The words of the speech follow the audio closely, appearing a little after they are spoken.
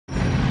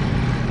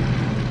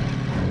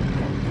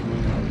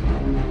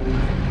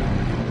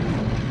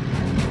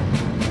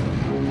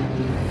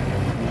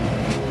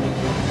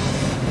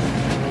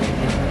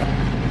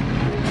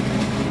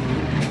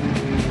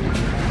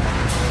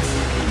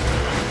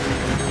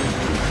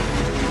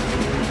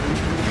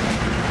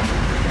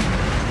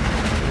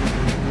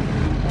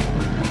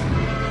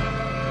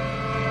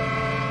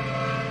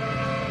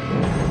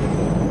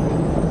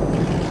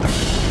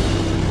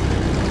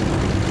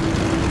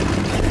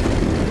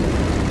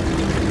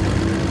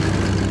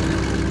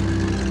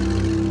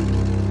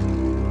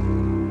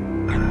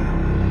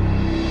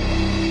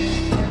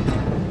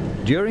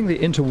During the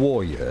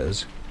interwar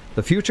years,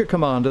 the future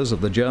commanders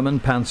of the German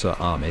panzer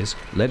armies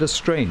led a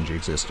strange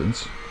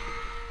existence.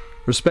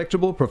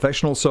 Respectable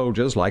professional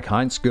soldiers like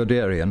Heinz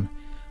Guderian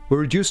were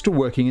reduced to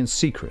working in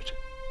secret.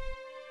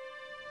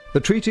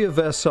 The Treaty of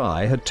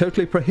Versailles had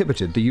totally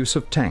prohibited the use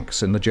of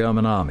tanks in the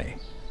German army.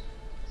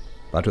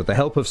 But with the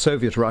help of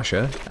Soviet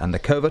Russia and the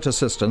covert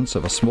assistance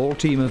of a small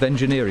team of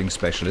engineering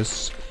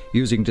specialists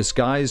using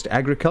disguised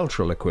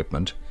agricultural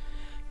equipment,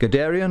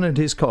 Guderian and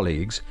his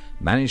colleagues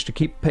managed to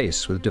keep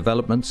pace with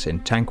developments in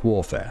tank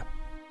warfare.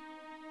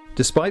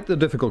 Despite the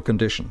difficult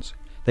conditions,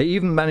 they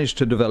even managed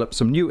to develop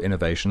some new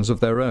innovations of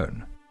their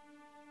own.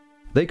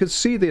 They could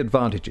see the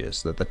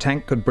advantages that the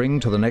tank could bring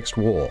to the next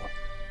war,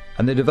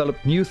 and they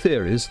developed new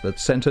theories that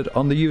centered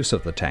on the use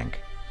of the tank.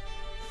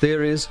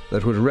 Theories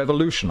that would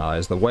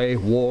revolutionize the way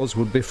wars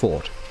would be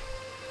fought.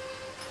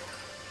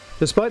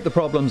 Despite the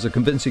problems of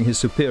convincing his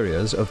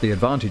superiors of the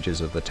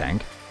advantages of the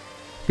tank,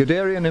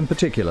 Guderian in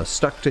particular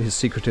stuck to his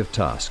secretive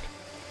task.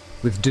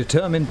 With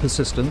determined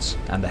persistence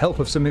and the help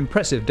of some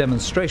impressive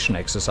demonstration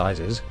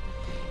exercises,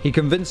 he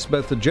convinced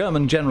both the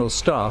German General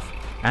Staff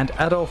and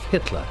Adolf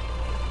Hitler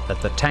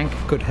that the tank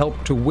could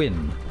help to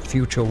win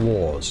future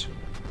wars.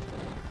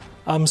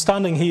 I'm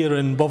standing here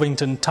in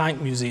Bovington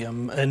Tank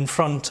Museum in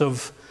front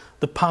of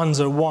the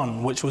Panzer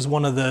I, which was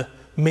one of the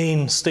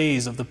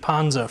mainstays of the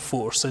Panzer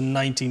Force in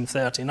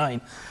 1939.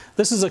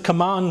 This is a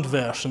command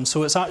version,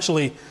 so it's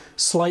actually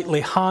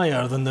slightly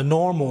higher than the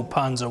normal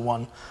Panzer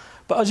I.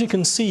 But as you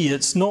can see,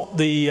 it's not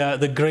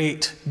the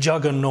great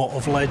juggernaut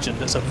of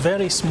legend. It's a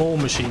very small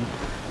machine.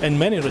 In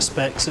many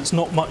respects, it's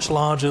not much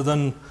larger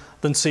than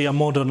say, a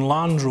modern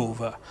Land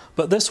Rover.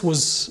 But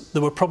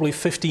there were probably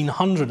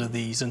 1,500 of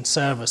these in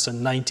service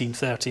in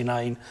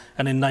 1939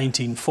 and in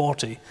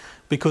 1940,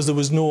 because there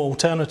was no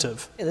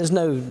alternative. There's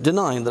no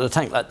denying that a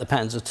tank like the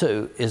Panzer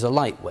II is a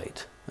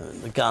lightweight.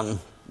 The gun,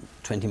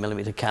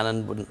 20mm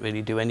cannon, wouldn't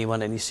really do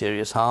anyone any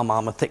serious harm.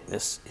 Armour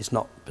thickness is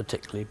not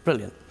particularly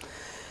brilliant.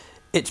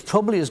 It's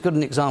probably as good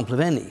an example of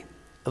any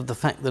of the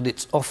fact that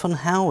it's often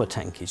how a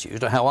tank is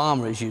used, or how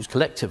armour is used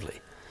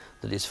collectively,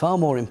 that is far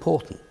more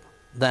important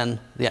than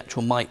the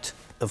actual might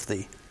of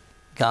the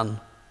gun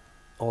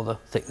or the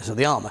thickness of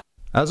the armour.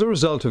 As a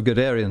result of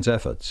Guderian's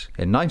efforts,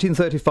 in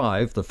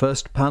 1935 the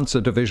first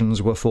Panzer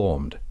divisions were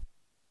formed.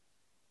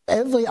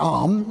 Every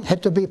arm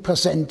had to be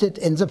presented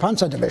in the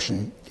Panzer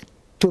Division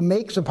to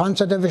make the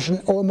Panzer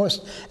Division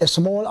almost a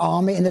small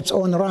army in its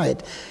own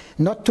right,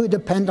 not to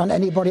depend on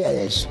anybody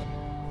else.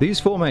 These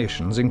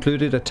formations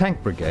included a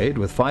tank brigade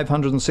with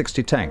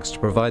 560 tanks to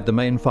provide the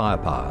main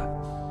firepower.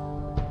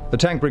 The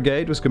tank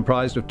brigade was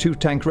comprised of 2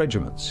 tank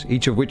regiments,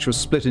 each of which was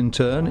split in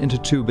turn into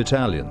 2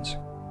 battalions.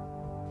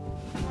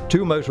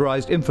 2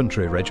 motorized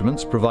infantry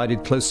regiments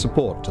provided close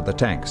support to the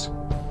tanks.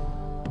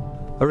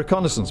 A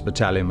reconnaissance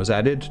battalion was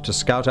added to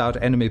scout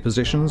out enemy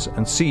positions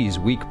and seize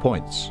weak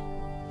points.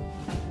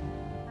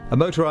 A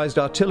motorized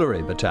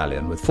artillery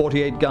battalion with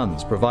 48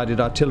 guns provided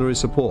artillery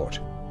support.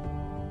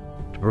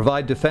 To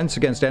provide defense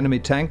against enemy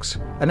tanks,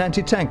 an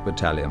anti-tank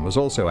battalion was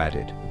also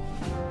added.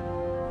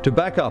 To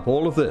back up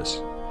all of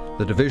this,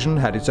 the division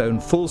had its own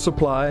full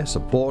supply,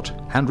 support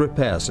and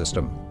repair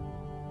system.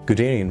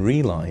 Guderian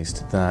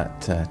realised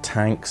that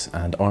tanks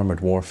and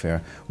armoured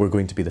warfare were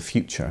going to be the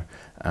future,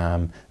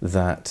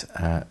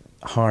 that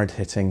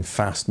hard-hitting,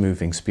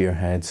 fast-moving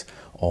spearheads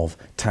of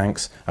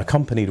tanks,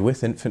 accompanied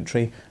with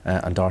infantry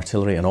and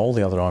artillery and all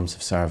the other arms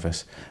of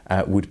service,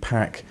 would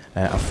pack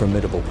a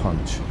formidable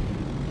punch.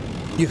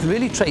 You can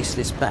really trace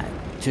this back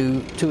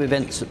to 2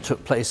 events that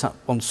took place up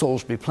on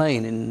Salisbury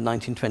Plain in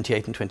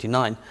 1928 and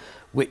 29,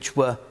 which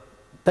were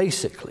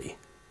basically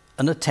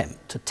an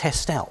attempt to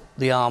test out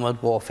the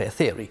armoured warfare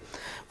theory.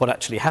 What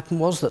actually happened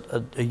was that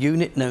a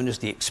unit known as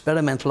the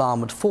Experimental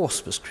Armoured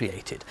Force was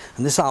created,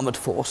 and this armoured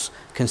force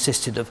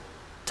consisted of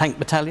tank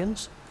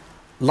battalions,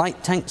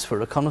 light tanks for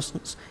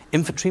reconnaissance,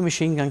 infantry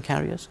machine gun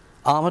carriers,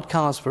 armoured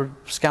cars for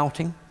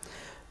scouting,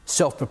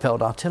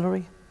 self-propelled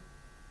artillery,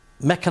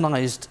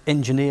 mechanized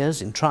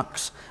engineers in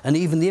trucks, and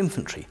even the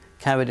infantry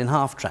carried in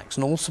half-tracks,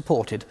 and all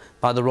supported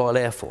by the Royal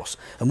Air Force.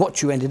 And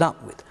what you ended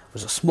up with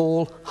was a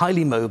small,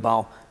 highly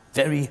mobile,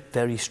 very,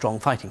 very strong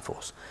fighting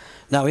force.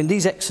 Now, in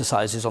these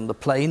exercises on the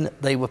plain,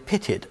 they were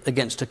pitted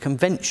against a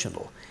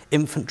conventional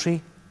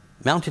infantry,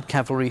 mounted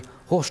cavalry,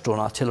 horse-drawn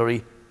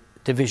artillery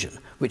division,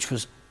 which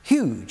was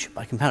huge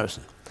by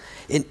comparison.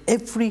 In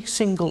every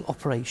single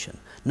operation,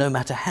 no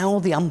matter how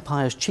the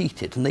umpires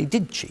cheated, and they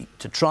did cheat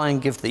to try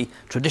and give the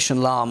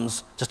traditional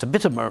arms just a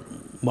bit of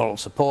moral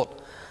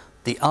support,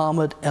 the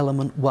armoured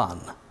element won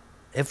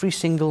every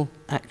single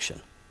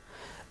action.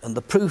 And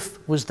the proof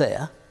was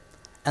there,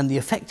 and the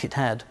effect it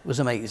had was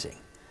amazing.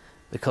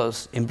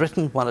 Because in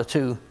Britain, 1 or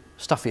 2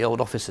 stuffy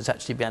old officers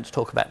actually began to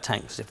talk about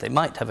tanks as if they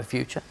might have a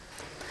future.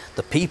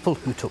 The people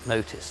who took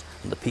notice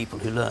and the people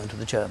who learned were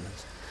the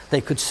Germans.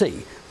 They could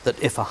see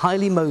that if a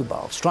highly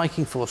mobile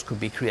striking force could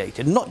be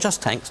created, not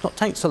just tanks, not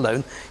tanks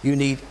alone, you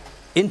need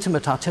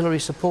intimate artillery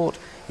support,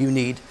 you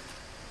need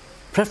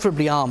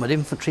preferably armoured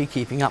infantry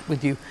keeping up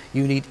with you,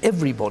 you need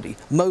everybody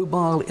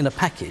mobile in a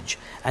package,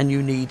 and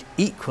you need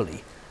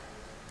equally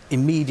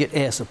immediate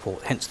air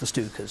support, hence the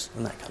Stukas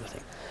and that kind of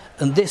thing.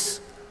 And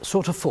this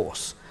sort of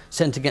force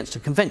sent against a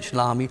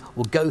conventional army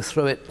will go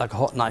through it like a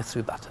hot knife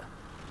through butter.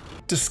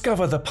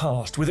 Discover the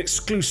past with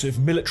exclusive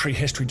military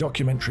history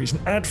documentaries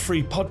and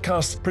ad-free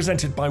podcasts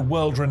presented by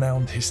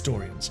world-renowned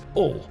historians,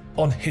 all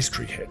on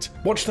History Hit.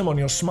 Watch them on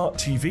your smart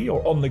TV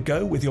or on the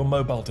go with your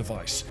mobile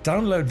device.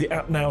 Download the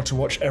app now to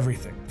watch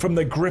everything, from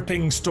the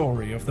gripping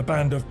story of the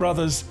Band of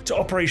Brothers to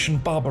Operation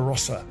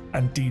Barbarossa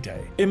and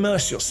D-Day.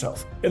 Immerse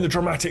yourself in the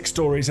dramatic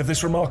stories of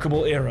this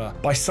remarkable era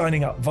by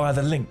signing up via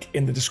the link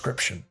in the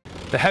description.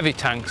 The heavy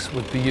tanks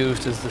would be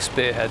used as the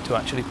spearhead to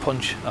actually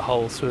punch a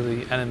hole through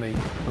the enemy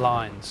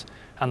lines,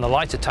 and the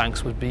lighter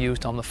tanks would be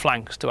used on the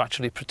flanks to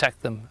actually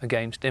protect them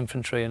against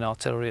infantry and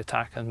artillery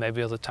attack and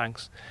maybe other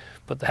tanks.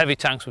 But the heavy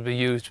tanks would be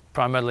used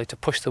primarily to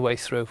push the way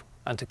through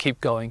and to keep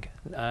going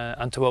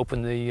and to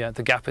open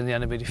the gap in the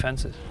enemy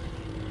defences.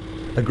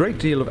 A great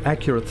deal of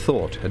accurate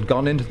thought had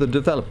gone into the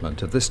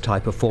development of this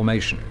type of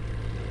formation.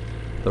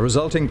 The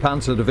resulting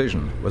Panzer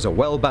Division was a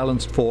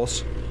well-balanced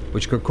force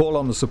which could call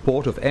on the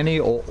support of any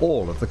or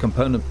all of the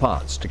component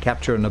parts to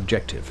capture an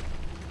objective.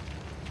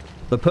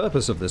 The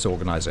purpose of this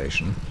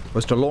organization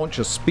was to launch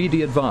a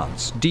speedy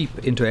advance deep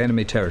into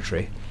enemy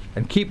territory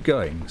and keep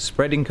going,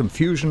 spreading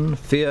confusion,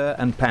 fear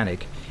and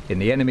panic in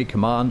the enemy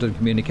command and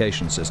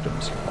communication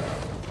systems.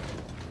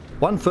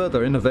 One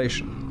further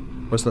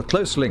innovation was the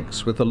close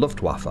links with the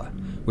Luftwaffe,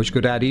 which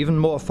could add even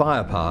more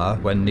firepower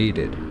when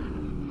needed.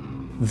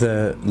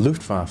 The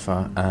Luftwaffe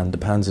and the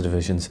Panzer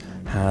divisions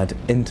had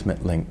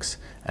intimate links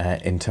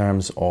in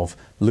terms of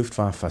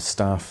Luftwaffe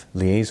staff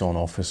liaison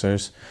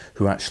officers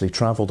who actually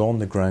travelled on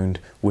the ground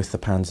with the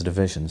Panzer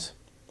divisions.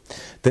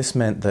 This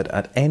meant that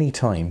at any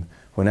time,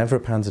 whenever a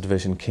Panzer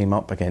division came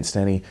up against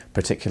any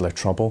particular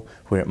trouble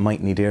where it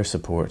might need air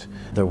support,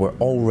 there were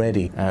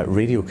already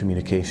radio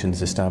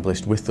communications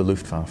established with the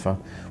Luftwaffe,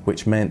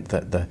 which meant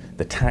that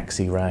the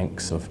taxi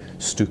ranks of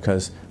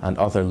Stukas and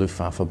other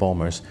Luftwaffe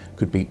bombers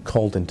could be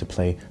called into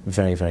play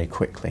very, very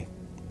quickly.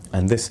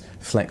 And this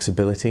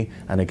flexibility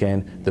and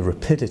again the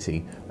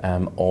rapidity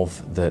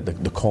of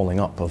the calling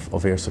up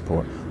of air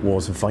support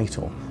was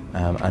vital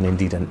and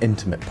indeed an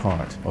intimate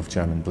part of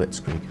German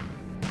Blitzkrieg.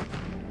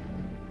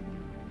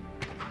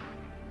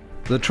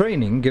 The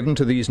training given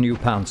to these new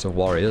Panzer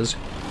warriors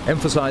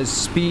emphasized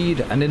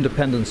speed and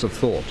independence of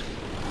thought.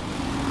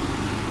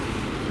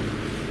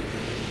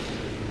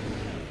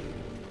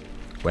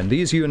 When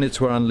these units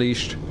were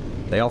unleashed,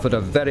 they offered a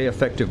very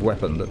effective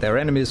weapon that their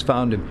enemies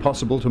found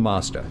impossible to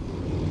master.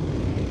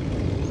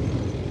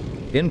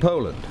 In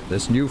Poland,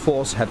 this new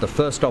force had the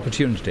first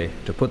opportunity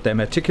to put their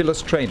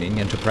meticulous training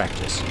into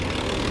practice.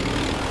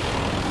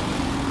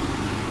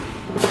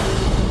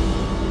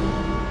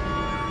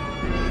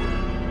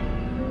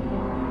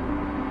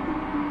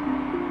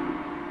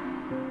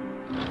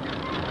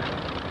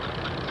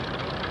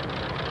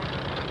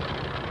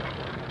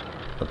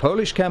 The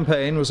Polish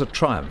campaign was a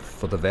triumph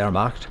for the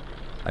Wehrmacht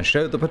and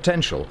showed the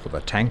potential for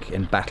the tank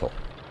in battle.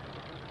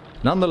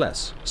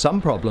 Nonetheless,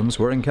 some problems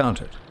were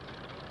encountered.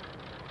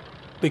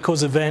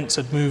 Because events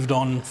had moved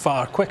on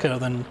far quicker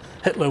than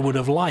Hitler would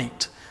have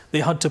liked,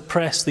 they had to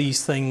press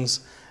these things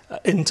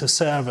into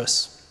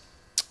service.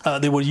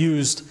 They were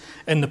used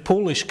in the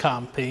Polish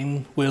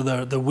campaign, where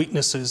their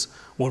weaknesses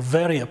were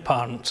very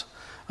apparent,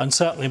 and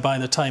certainly by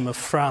the time of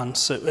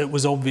France, it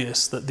was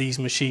obvious that these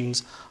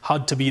machines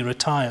had to be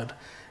retired.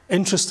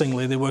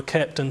 Interestingly, they were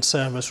kept in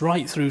service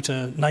right through to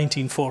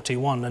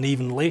 1941 and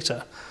even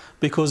later,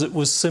 because it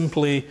was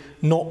simply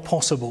not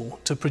possible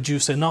to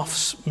produce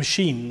enough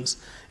machines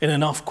in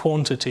enough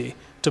quantity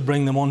to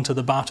bring them onto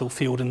the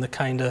battlefield in the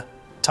kind of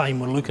time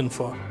we're looking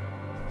for.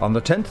 On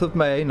the 10th of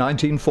May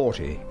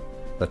 1940,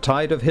 the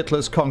tide of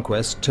Hitler's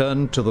conquest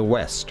turned to the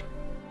west.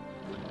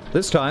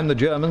 This time the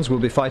Germans will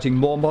be fighting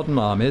more modern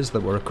armies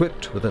that were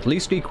equipped with at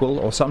least equal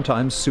or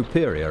sometimes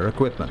superior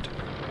equipment.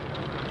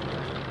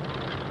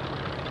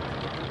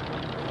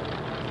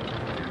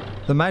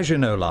 The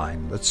Maginot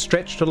Line that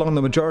stretched along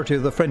the majority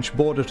of the French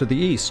border to the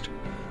east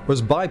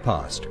was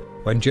bypassed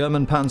when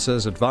German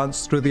panzers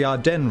advanced through the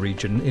Ardennes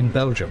region in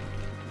Belgium.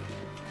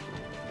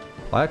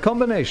 By a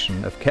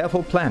combination of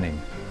careful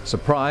planning,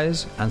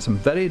 surprise and some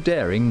very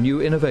daring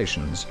new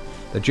innovations,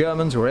 the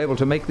Germans were able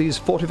to make these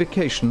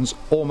fortifications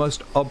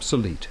almost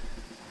obsolete.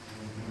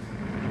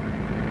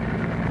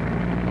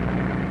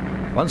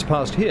 Once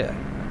past here,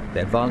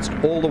 they advanced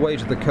all the way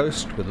to the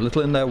coast with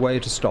little in their way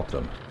to stop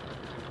them.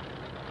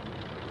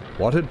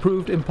 What had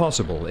proved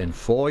impossible in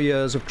 4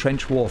 years of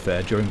trench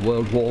warfare during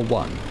World War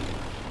I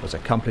was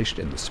accomplished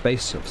in the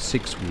space of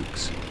 6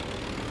 weeks.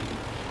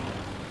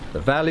 The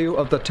value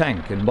of the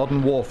tank in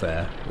modern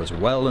warfare was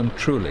well and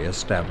truly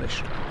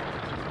established.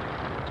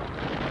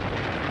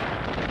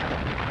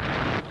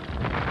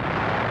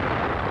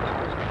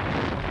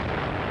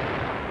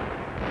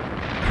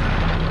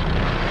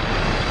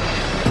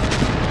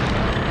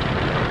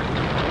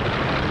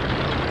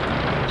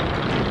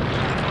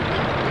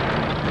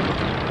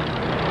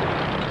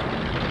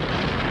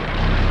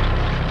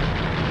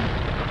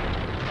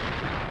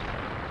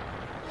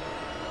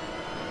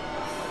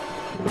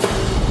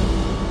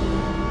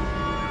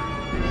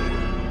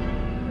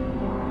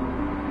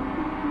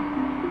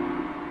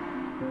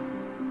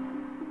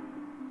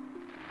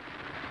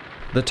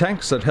 The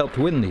tanks that helped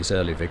win these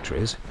early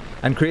victories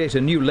and create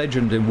a new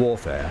legend in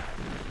warfare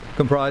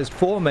comprised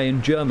 4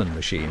 main German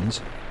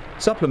machines,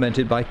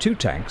 supplemented by 2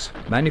 tanks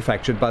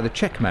manufactured by the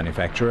Czech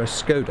manufacturer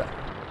Skoda.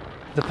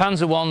 The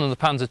Panzer I and the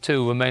Panzer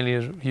II were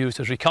mainly used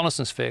as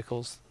reconnaissance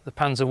vehicles. The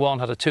Panzer I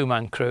had a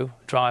 2-man crew,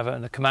 driver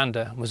and a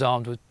commander, and was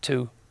armed with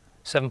 2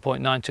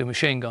 7.92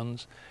 machine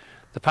guns.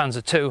 The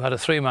Panzer II had a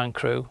 3-man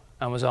crew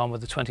and was armed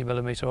with a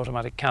 20mm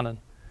automatic cannon.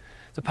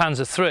 The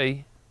Panzer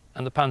III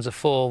and the Panzer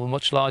IV were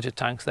much larger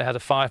tanks. They had a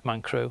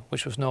 5-man crew,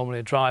 which was normally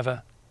a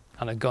driver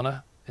and a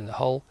gunner in the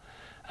hull,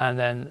 and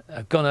then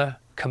a gunner,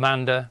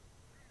 commander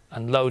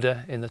and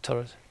loader in the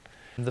turret.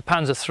 The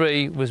Panzer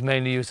III was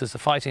mainly used as a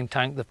fighting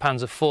tank. The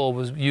Panzer IV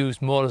was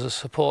used more as a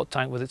support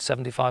tank with its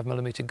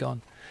 75mm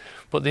gun.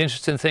 But the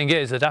interesting thing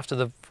is that after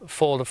the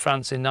fall of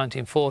France in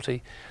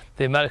 1940,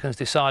 the Americans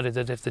decided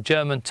that if the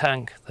German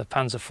tank, the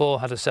Panzer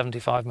IV, had a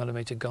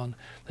 75mm gun,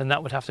 then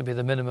that would have to be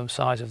the minimum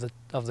size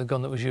of the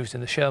gun that was used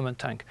in the Sherman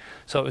tank.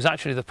 So it was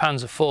actually the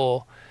Panzer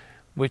IV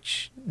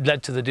which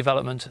led to the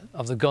development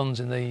of the guns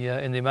in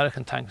the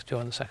American tanks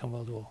during the Second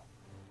World War.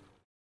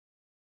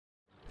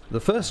 The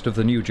first of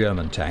the new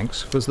German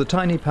tanks was the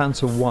tiny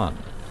Panzer I.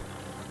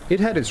 It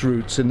had its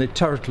roots in the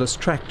turretless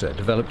tractor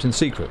developed in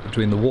secret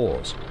between the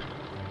wars.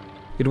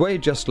 It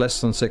weighed just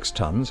less than 6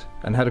 tons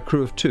and had a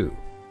crew of 2.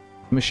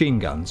 Machine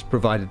guns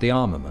provided the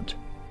armament.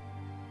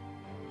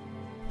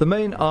 The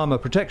main armour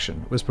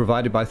protection was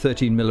provided by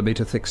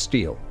 13mm thick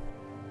steel.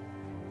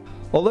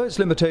 Although its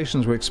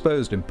limitations were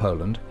exposed in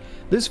Poland,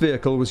 this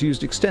vehicle was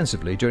used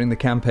extensively during the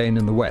campaign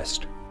in the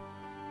West.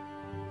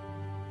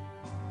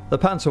 The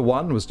Panzer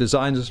I was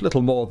designed as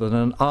little more than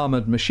an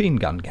armoured machine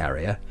gun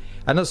carrier,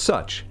 and as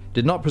such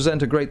did not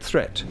present a great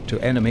threat to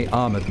enemy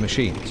armoured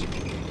machines.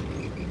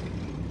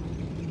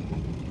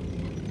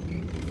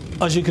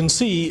 As you can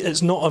see,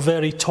 it's not a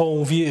very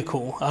tall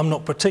vehicle. I'm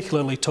not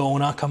particularly tall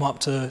and I come up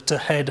to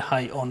head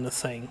height on the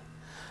thing.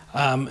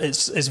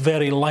 It's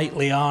very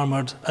lightly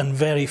armoured and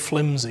very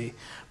flimsy,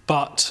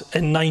 but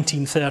in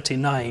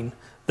 1939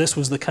 this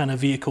was the kind of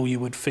vehicle you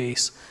would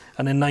face,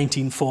 and in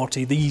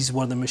 1940 these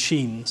were the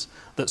machines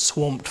that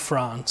swamped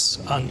France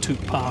and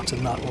took part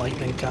in that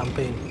lightning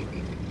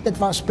campaign. It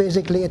was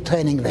basically a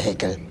training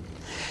vehicle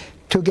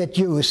to get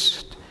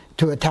used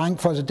to a tank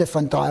for the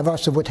different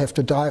drivers who would have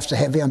to drive the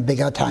heavier and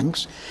bigger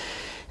tanks.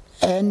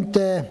 And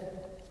they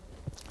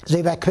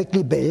were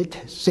quickly built.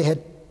 They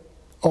had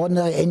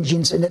ordinary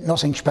engines in it,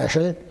 nothing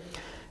special,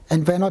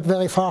 and were not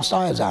very fast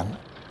either.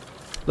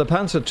 The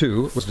Panzer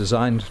II was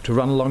designed to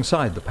run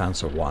alongside the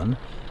Panzer I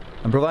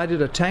and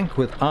provided a tank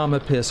with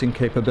armour-piercing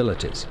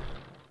capabilities.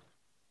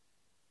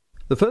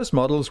 The first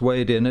models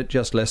weighed in at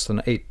just less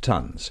than 8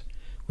 tons,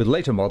 with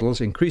later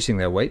models increasing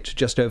their weight to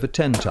just over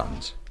 10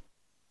 tons.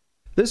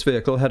 This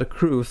vehicle had a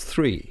crew of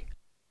 3.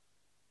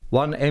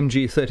 1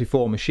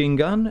 MG-34 machine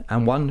gun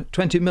and 1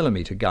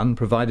 20mm gun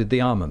provided the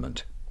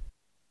armament.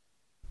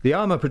 The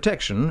armour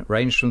protection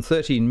ranged from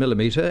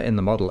 13mm in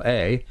the Model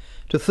A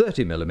to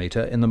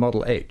 30mm in the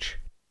Model H.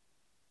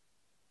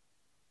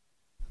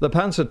 The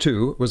Panzer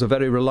II was a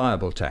very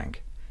reliable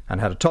tank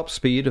and had a top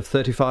speed of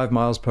 35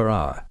 miles per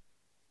hour.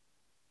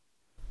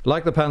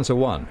 Like the Panzer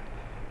I,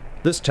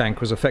 this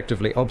tank was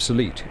effectively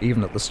obsolete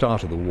even at the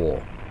start of the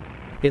war.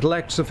 It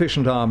lacked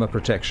sufficient armour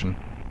protection,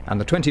 and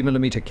the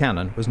 20mm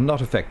cannon was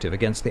not effective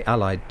against the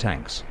Allied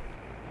tanks.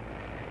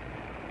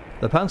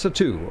 The Panzer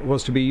II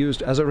was to be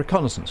used as a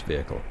reconnaissance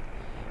vehicle,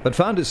 but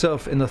found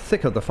itself in the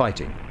thick of the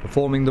fighting,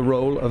 performing the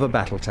role of a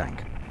battle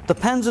tank. The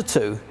Panzer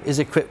II is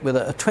equipped with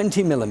a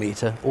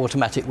 20mm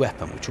automatic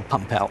weapon which will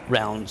pump out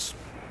rounds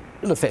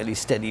at a fairly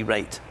steady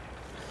rate.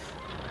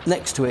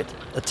 Next to it,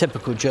 a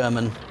typical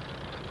German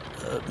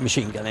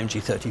machine gun,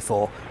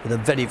 MG-34, with a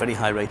very, very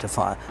high rate of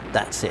fire.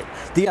 That's it.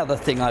 The other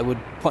thing I would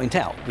point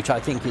out, which I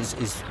think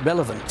is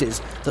relevant,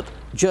 is that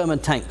German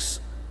tanks,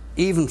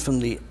 even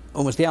from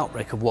almost the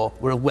outbreak of war,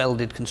 were a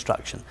welded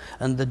construction.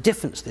 And the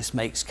difference this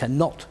makes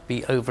cannot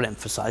be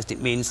overemphasized.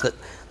 It means that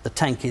the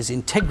tank is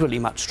integrally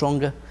much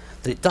stronger,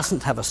 that it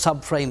doesn't have a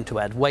subframe to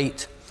add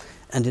weight,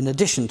 and in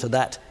addition to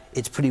that,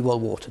 it's pretty well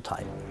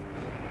watertight.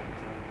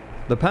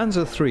 The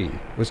Panzer III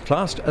was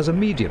classed as a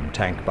medium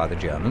tank by the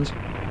Germans,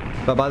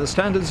 but by the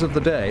standards of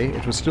the day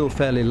it was still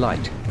fairly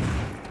light.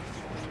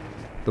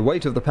 The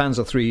weight of the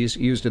Panzer IIIs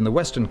used in the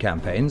Western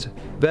campaigns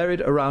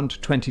varied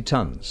around 20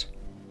 tons.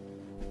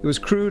 It was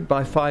crewed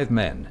by 5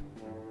 men.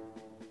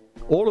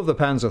 All of the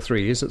Panzer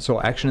IIIs that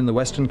saw action in the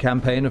Western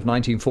campaign of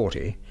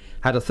 1940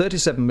 had a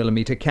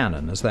 37mm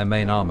cannon as their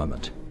main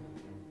armament.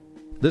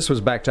 This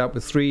was backed up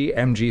with 3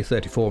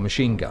 MG-34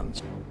 machine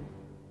guns.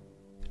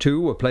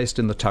 2 were placed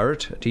in the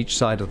turret at each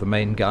side of the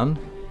main gun,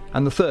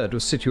 and the third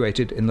was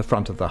situated in the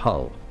front of the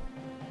hull.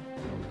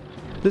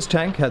 This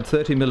tank had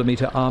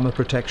 30mm armour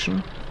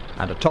protection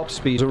and a top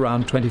speed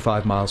around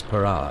 25 miles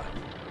per hour.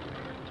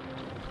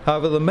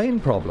 However, the main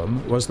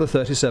problem was the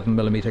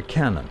 37mm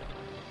cannon.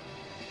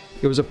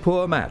 It was a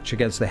poor match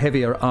against the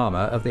heavier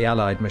armour of the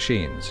Allied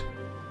machines.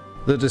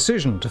 The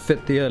decision to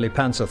fit the early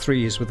Panzer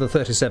IIIs with the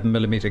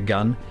 37mm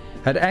gun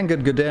had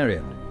angered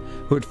Guderian,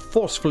 who had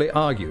forcefully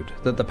argued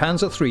that the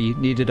Panzer III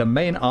needed a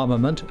main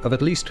armament of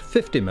at least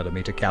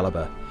 50mm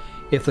caliber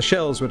if the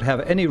shells would have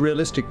any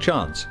realistic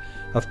chance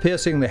of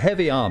piercing the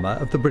heavy armour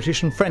of the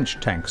British and French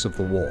tanks of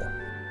the war.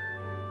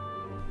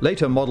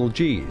 Later Model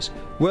Gs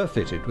were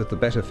fitted with the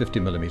better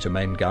 50mm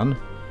main gun,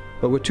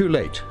 but were too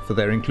late for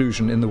their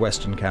inclusion in the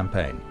Western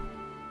campaign.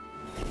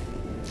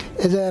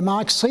 The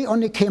Mark III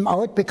only came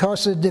out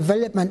because the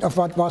development of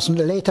what was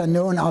later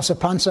known as the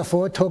Panzer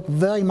IV took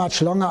very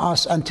much longer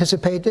as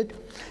anticipated,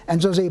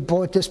 and so they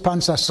brought this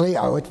Panzer III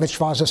out, which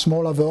was a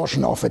smaller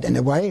version of it in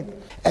a way,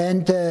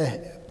 and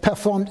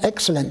performed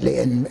excellently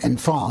in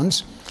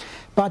France.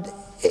 But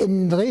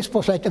in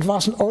retrospect, it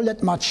wasn't all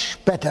that much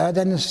better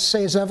than,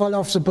 say, several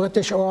of the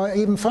British or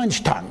even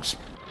French tanks.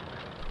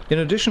 In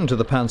addition to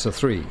the Panzer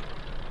III,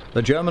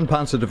 the German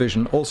Panzer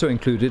Division also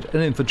included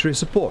an infantry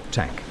support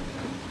tank.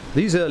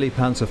 These early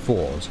Panzer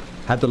IVs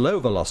had the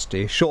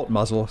low-velocity,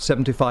 short-muzzle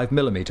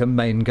 75mm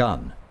main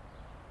gun.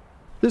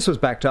 This was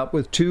backed up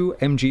with two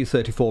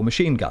MG-34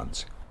 machine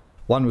guns.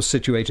 One was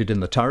situated in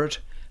the turret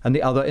and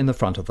the other in the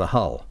front of the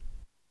hull.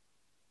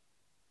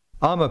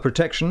 Armour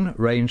protection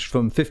ranged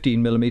from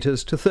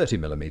 15mm to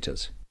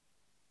 30mm.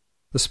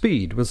 The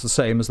speed was the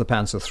same as the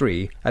Panzer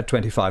III at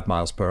 25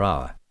 miles per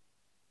hour.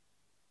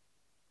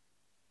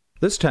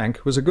 This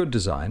tank was a good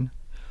design,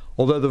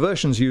 although the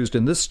versions used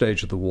in this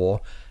stage of the war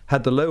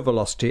had the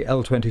low-velocity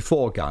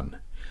L-24 gun,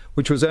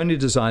 which was only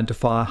designed to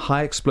fire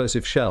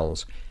high-explosive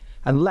shells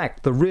and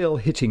lacked the real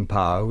hitting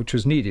power which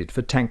was needed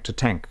for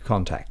tank-to-tank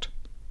contact.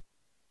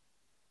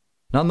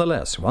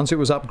 Nonetheless, once it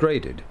was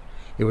upgraded,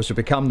 it was to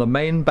become the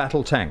main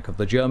battle tank of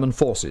the German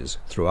forces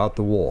throughout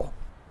the war.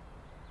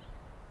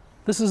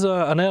 This is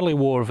an early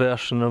war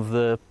version of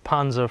the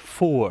Panzer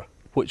IV,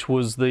 which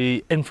was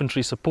the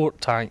infantry support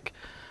tank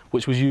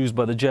which was used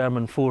by the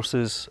German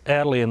forces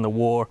early in the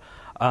war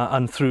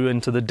and through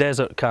into the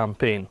desert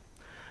campaign.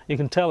 You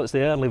can tell it's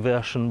the early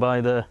version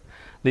by the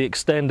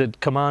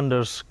extended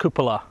commander's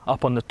cupola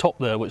up on the top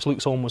there, which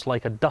looks almost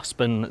like a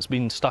dustbin that's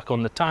been stuck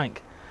on the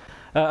tank.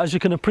 As you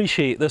can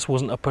appreciate, this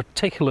wasn't a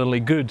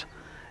particularly good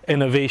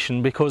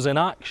innovation because in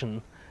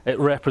action it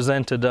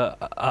represented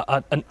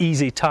an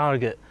easy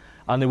target,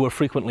 and they were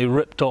frequently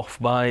ripped off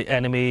by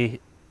enemy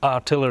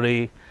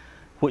artillery,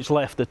 which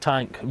left the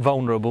tank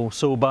vulnerable.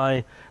 So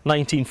by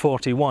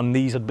 1941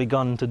 these had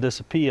begun to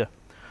disappear.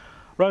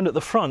 Round at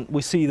the front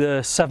we see the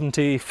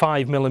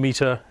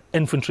 75mm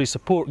infantry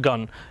support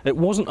gun. It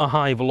wasn't a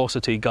high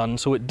velocity gun,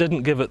 so it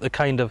didn't give it the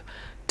kind of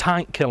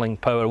tank killing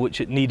power which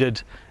it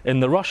needed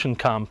in the Russian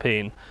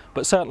campaign,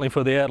 but certainly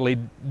for the early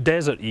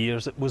desert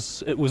years it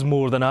was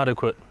more than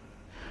adequate.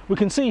 We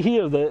can see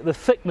here the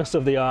thickness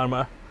of the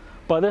armour.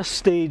 By this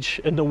stage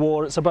in the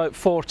war it's about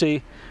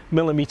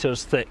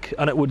 40mm thick,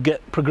 and it would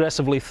get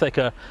progressively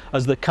thicker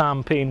as the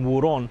campaign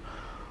wore on.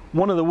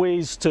 One of the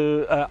ways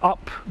to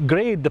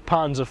upgrade the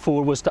Panzer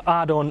IV was to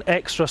add on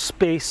extra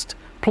spaced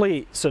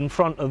plates in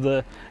front of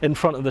the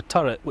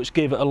turret, which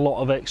gave it a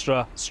lot of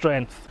extra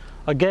strength.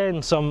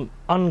 Again, some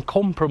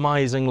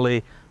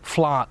uncompromisingly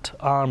flat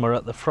armour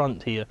at the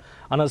front here,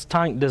 and as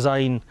tank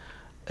design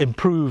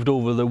improved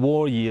over the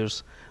war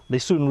years, they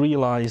soon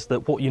realised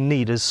that what you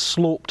need is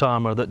sloped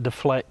armour that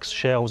deflects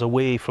shells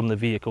away from the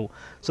vehicle.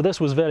 So this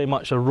was very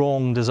much a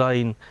wrong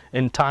design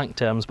in tank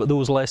terms, but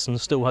those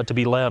lessons still had to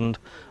be learned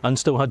and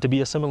still had to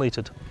be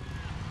assimilated.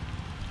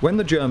 When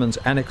the Germans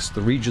annexed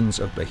the regions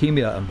of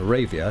Bohemia and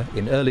Moravia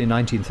in early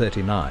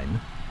 1939,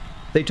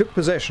 they took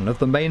possession of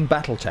the main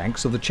battle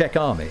tanks of the Czech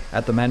army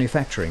at the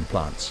manufacturing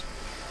plants.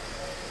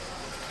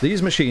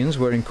 These machines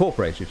were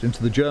incorporated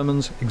into the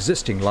Germans'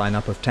 existing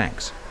lineup of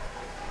tanks.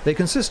 They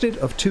consisted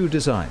of two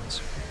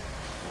designs.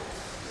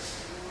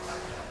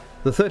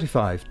 The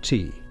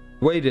 35T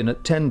weighed in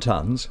at 10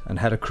 tons and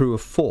had a crew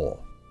of 4.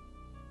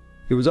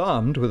 It was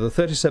armed with a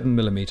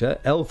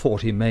 37mm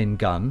L40 main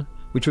gun,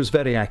 which was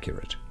very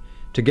accurate,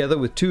 together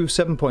with two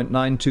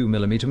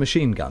 7.92mm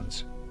machine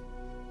guns.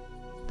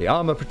 The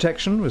armour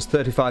protection was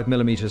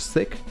 35mm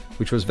thick,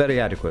 which was very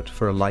adequate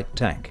for a light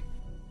tank.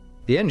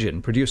 The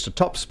engine produced a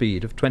top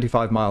speed of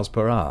 25 miles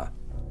per hour.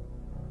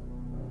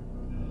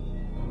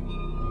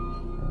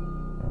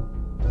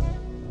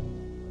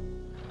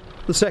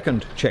 The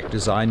second Czech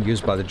design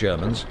used by the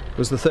Germans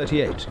was the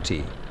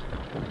 38T.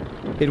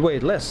 It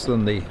weighed less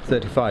than the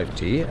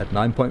 35T at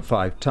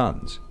 9.5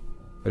 tons.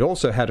 It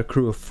also had a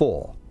crew of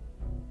 4.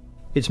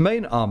 Its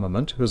main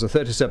armament was a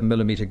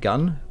 37mm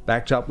gun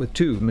backed up with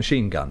two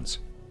machine guns.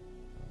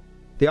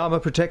 The armour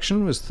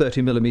protection was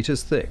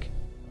 30mm thick.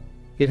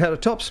 It had a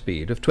top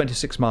speed of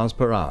 26 miles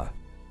per hour.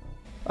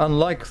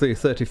 Unlike the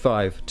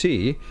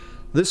 35T,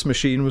 this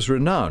machine was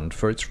renowned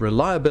for its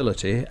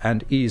reliability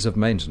and ease of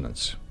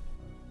maintenance.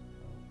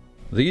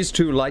 These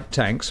two light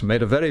tanks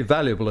made a very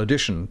valuable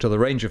addition to the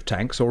range of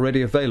tanks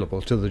already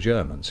available to the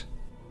Germans.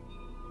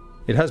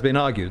 It has been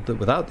argued that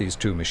without these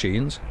two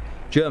machines,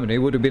 Germany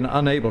would have been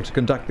unable to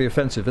conduct the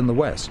offensive in the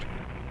West.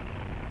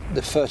 The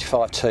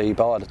 35T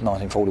by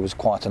 1940 was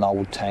quite an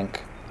old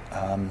tank,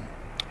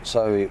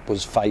 so it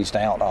was phased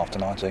out after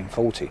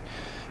 1940.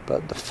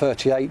 but the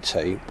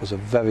 38T was a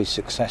very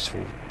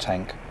successful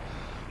tank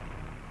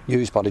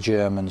used by the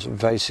Germans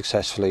very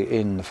successfully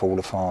in the fall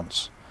of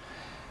France.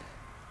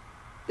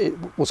 It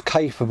was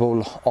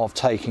capable of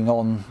taking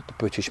on the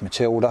British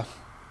Matilda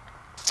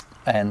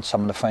and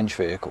some of the French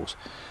vehicles.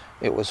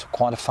 It was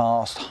quite a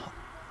fast,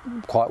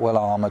 quite well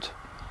armoured,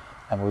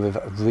 and with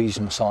a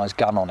reasonable sized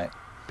gun on it,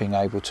 being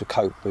able to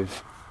cope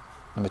with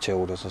the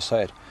Matilda, as I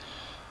said.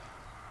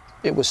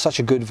 It was such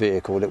a good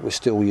vehicle that it was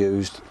still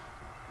used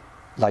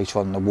later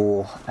on in the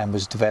war and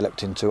was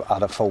developed into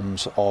other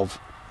forms of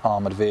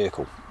armoured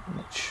vehicle,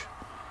 which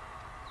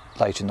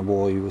later in the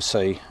war you will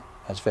see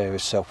as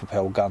various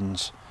self-propelled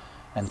guns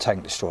and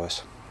tank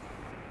destroyers.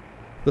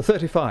 The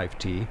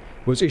 35T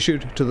was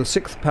issued to the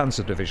 6th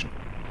Panzer Division,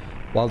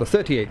 while the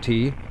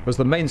 38T was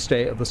the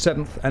mainstay of the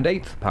 7th and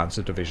 8th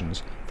Panzer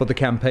Divisions for the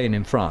campaign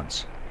in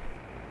France.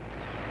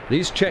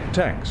 These Czech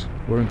tanks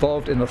were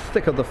involved in the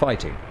thick of the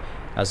fighting,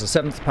 as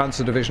the 7th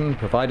Panzer Division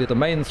provided the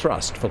main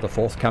thrust for the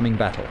forthcoming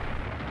battle.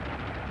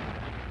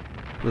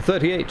 The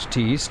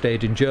 38T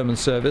stayed in German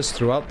service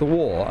throughout the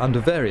war under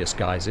various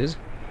guises,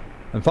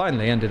 and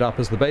finally ended up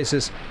as the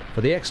basis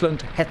for the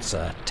excellent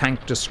Hetzer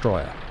tank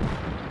destroyer.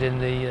 In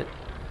the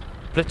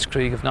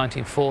Blitzkrieg of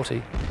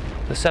 1940,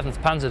 the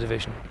 7th Panzer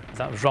Division,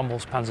 that was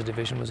Rommel's Panzer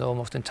Division, was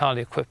almost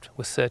entirely equipped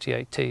with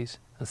 38Ts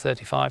and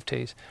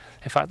 35Ts.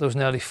 In fact, there was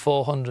nearly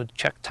 400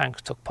 Czech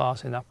tanks took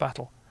part in that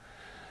battle.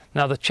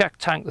 Now, the Czech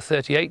tank, the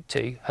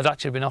 38T, had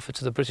actually been offered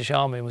to the British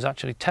Army and was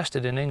actually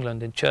tested in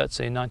England in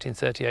Chertsey in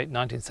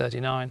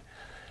 1938-1939,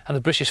 and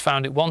the British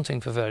found it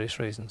wanting for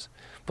various reasons.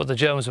 But the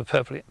Germans were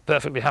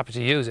perfectly happy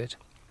to use it,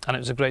 and it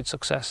was a great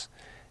success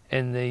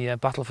in the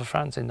Battle for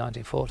France in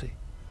 1940.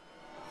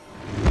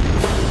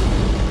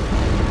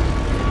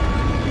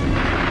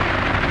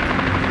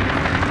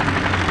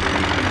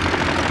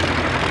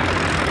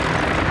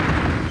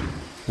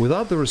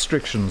 Without the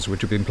restrictions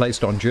which had been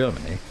placed on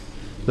Germany,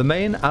 the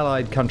main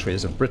Allied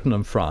countries of Britain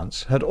and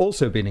France had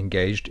also been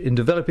engaged in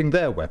developing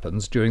their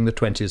weapons during the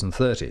 20s and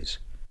 30s.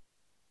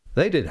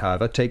 They did,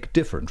 however, take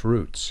different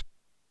routes.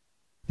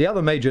 The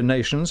other major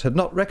nations had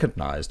not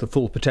recognized the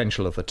full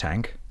potential of the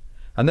tank,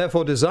 and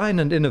therefore design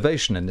and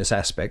innovation in this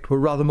aspect were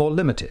rather more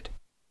limited.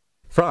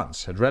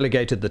 France had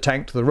relegated the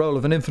tank to the role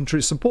of an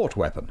infantry support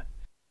weapon.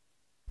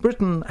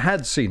 Britain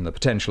had seen the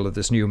potential of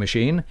this new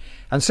machine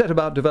and set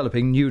about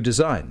developing new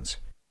designs.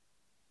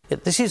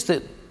 This is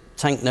the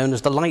tank known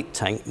as the light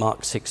tank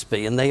Mark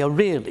 6B, and they are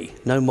really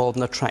no more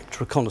than a tracked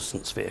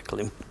reconnaissance vehicle.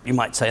 You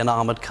might say an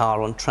armoured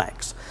car on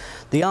tracks.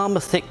 The armour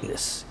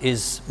thickness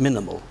is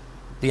minimal.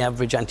 The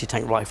average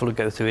anti-tank rifle will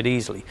go through it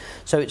easily.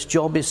 So its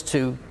job is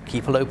to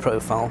keep a low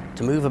profile,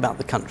 to move about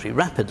the country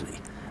rapidly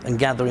and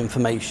gather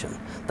information.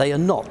 They are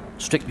not,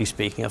 strictly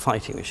speaking, a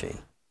fighting machine.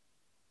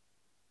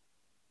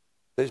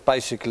 It's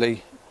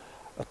basically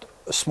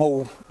a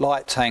small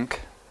light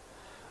tank,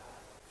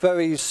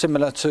 very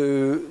similar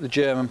to the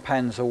German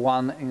Panzer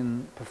I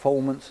in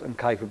performance and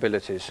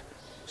capabilities.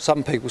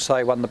 Some people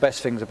say one of the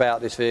best things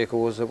about this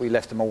vehicle was that we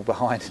left them all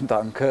behind in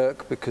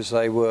Dunkirk because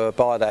they were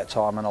by that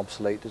time an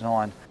obsolete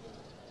design.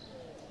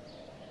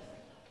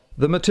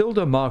 The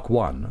Matilda Mark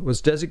I was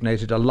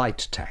designated a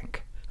light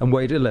tank and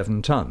weighed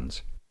 11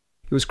 tons.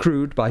 It was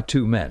crewed by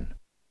 2 men.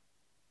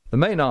 The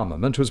main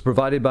armament was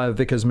provided by a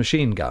Vickers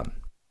machine gun.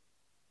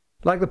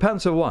 Like the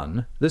Panzer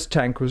I, this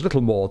tank was little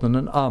more than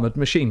an armoured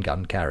machine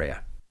gun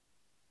carrier.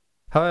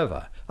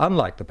 However,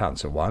 unlike the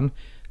Panzer I,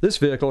 this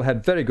vehicle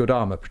had very good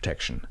armour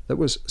protection that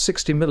was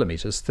 60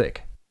 mm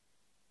thick.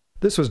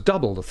 This was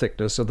double the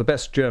thickness of the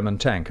best German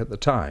tank at the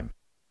time.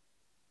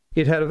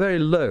 It had a very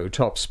low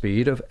top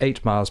speed of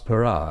 8 miles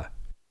per hour.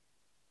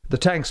 The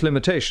tank's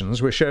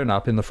limitations were shown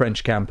up in the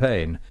French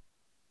campaign.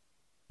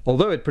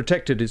 Although it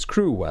protected its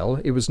crew well,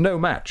 it was no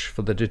match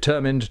for the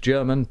determined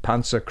German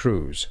panzer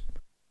crews.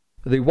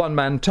 The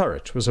one-man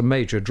turret was a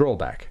major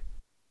drawback.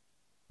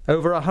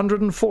 Over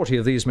 140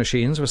 of these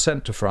machines were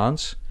sent to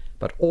France,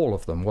 but all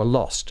of them were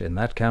lost in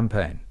that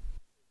campaign.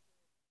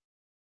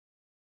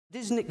 It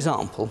is an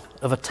example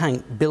of a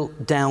tank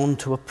built down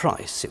to a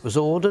price. It was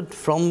ordered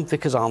from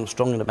Vickers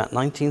Armstrong in about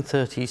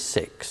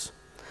 1936,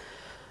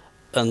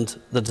 and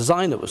the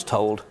designer was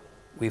told,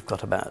 we've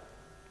got about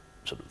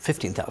sort of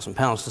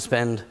 £15,000 to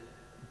spend,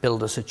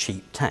 build us a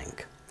cheap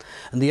tank.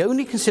 And the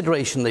only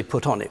consideration they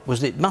put on it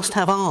was that it must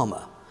have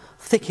armour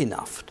thick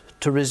enough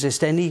to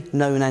resist any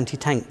known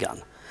anti-tank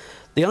gun.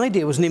 The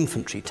idea was an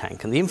infantry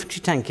tank, and the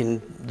infantry tank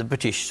in the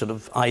British sort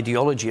of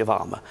ideology of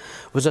armour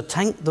was a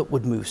tank that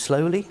would move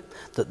slowly,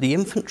 that the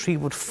infantry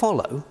would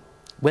follow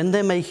when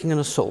they're making an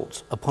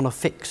assault upon a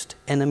fixed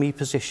enemy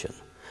position.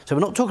 So we're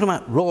not talking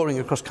about roaring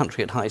across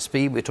country at high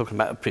speed, we're talking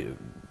about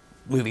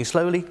moving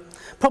slowly,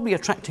 probably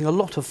attracting a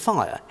lot of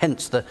fire,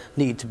 hence the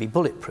need to be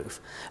bulletproof,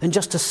 and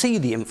just to see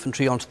the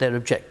infantry onto their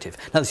objective.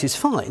 Now this is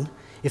fine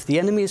if the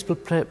enemy is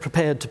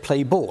prepared to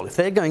play ball. If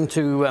they're going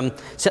to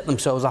set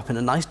themselves up in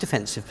a nice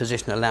defensive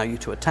position and allow you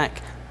to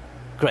attack,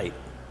 great.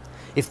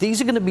 If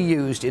these are going to be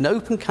used in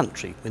open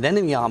country with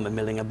enemy armour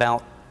milling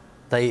about,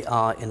 they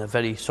are in a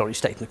very sorry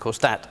state. And of course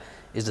that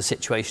is the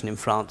situation in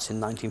France in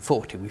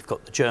 1940. We've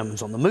got the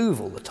Germans on the move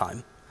all the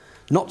time,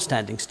 not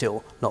standing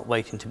still, not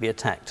waiting to be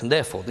attacked, and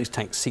therefore these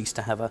tanks cease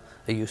to have a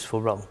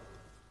useful role.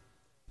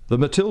 The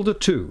Matilda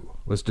II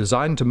was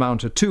designed to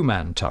mount a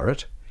two-man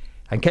turret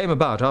and came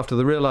about after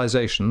the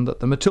realization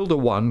that the Matilda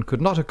I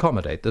could not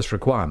accommodate this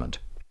requirement.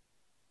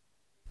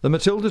 The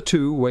Matilda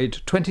II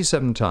weighed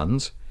 27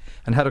 tons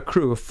and had a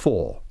crew of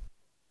 4.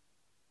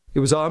 It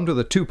was armed with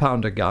a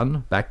 2-pounder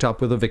gun backed up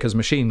with a Vickers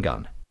machine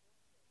gun.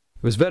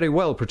 It was very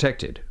well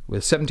protected,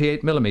 with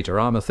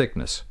 78mm armour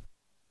thickness.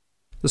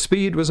 The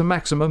speed was a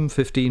maximum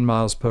 15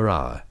 miles per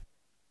hour.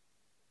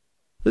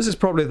 This is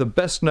probably the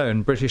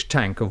best-known British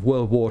tank of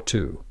World War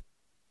II.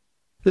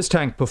 This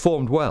tank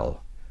performed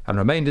well and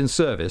remained in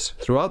service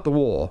throughout the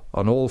war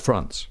on all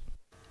fronts.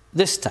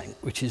 This tank,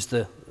 which is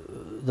the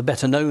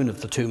better known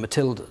of the two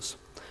Matildas,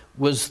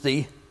 was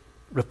the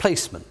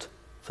replacement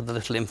for the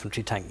little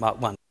infantry tank Mark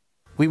I.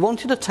 We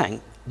wanted a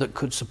tank that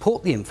could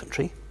support the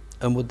infantry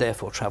and would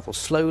therefore travel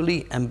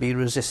slowly and be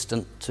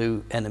resistant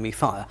to enemy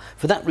fire.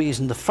 For that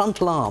reason, the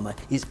frontal armour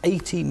is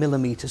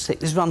 80mm thick.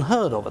 This was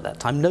unheard of at that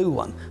time. No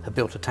one had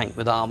built a tank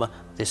with armour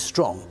this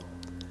strong.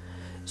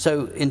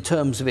 So in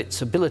terms of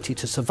its ability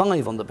to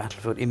survive on the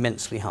battlefield,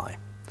 immensely high.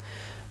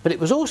 But it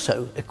was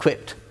also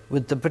equipped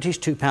with the British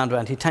 2-pounder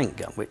anti-tank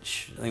gun,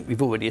 which I think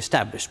we've already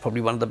established,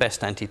 probably one of the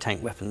best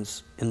anti-tank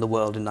weapons in the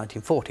world in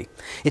 1940.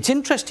 It's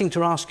interesting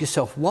to ask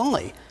yourself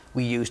why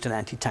we used an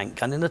anti-tank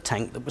gun in a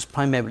tank that was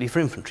primarily for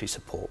infantry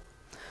support.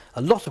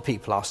 A lot of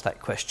people ask that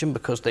question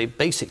because they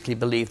basically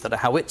believe that a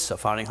howitzer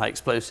firing high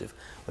explosive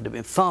would have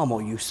been far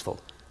more useful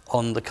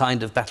on the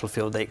kind of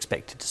battlefield they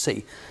expected to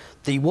see.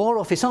 The War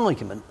Office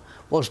argument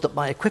was that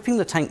by equipping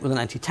the tank with an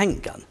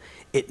anti-tank gun,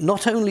 it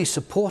not only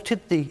supported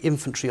the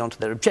infantry onto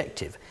their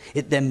objective,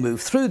 it then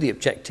moved through the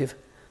objective,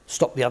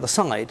 stopped the other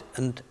side,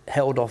 and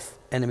held off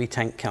enemy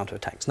tank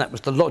counterattacks. And that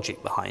was the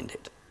logic behind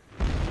it.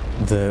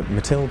 The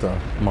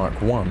Matilda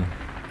Mark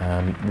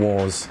I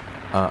was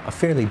a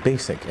fairly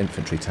basic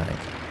infantry tank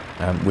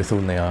with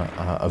only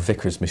a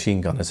Vickers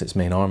machine gun as its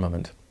main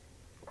armament.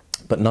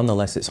 But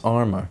nonetheless, its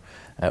armour,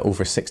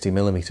 over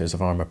 60mm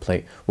of armour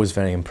plate, was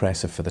very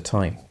impressive for the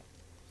time.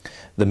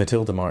 The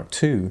Matilda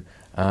Mark II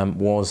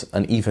was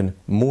an even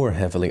more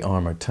heavily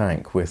armoured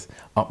tank with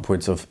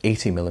upwards of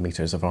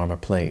 80mm of armour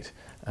plate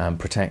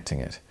protecting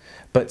it,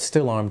 but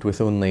still armed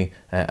with only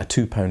a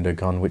 2-pounder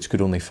gun which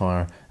could only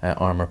fire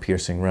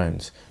armour-piercing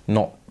rounds.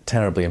 Not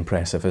terribly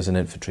impressive as an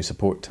infantry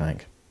support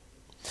tank.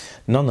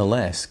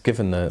 Nonetheless,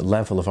 given the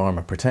level of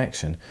armour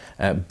protection,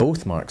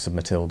 both marks of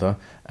Matilda,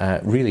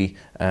 really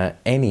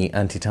any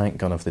anti-tank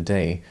gun of the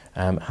day,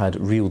 had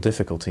real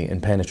difficulty in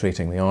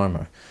penetrating the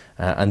armour.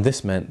 And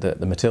this meant that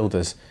the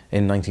Matildas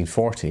in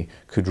 1940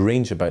 could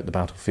range about the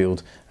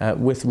battlefield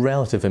with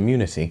relative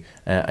immunity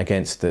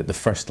against the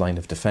first line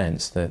of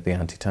defence, the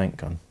anti-tank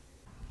gun.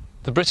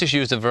 The British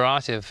used a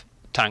variety of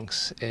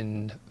tanks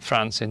in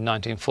France in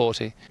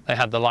 1940. They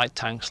had the light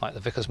tanks like the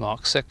Vickers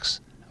Mark VI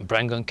and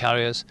Bren gun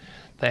carriers.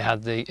 They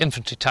had the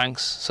infantry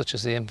tanks such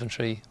as the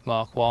Infantry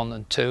Mark I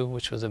and II,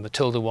 which was the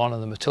Matilda I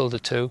and the Matilda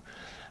II.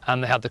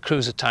 And they had the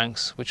cruiser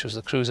tanks, which was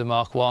the Cruiser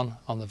Mark I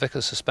on the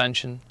Vickers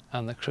suspension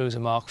and the Cruiser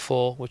Mark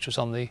IV, which was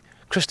on the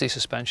Christie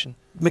suspension.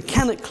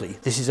 Mechanically,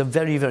 this is a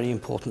very, very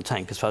important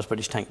tank as far as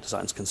British tank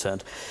design is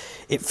concerned.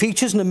 It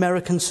features an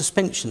American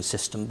suspension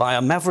system by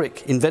a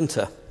maverick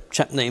inventor, a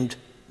chap named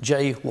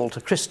J.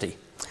 Walter Christie.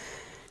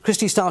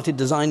 Christie started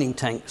designing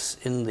tanks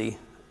in the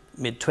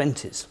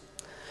mid-20s.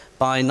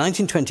 By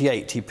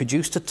 1928, he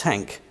produced a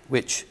tank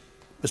which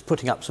was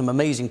putting up some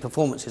amazing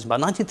performances. By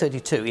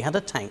 1932, he had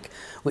a tank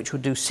which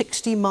would do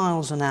 60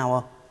 miles an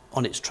hour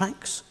on its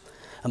tracks.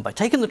 And by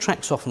taking the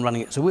tracks off and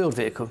running it as a wheeled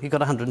vehicle, he got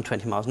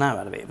 120 miles an hour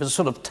out of it. It was a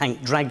sort of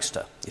tank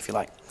dragster, if you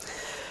like.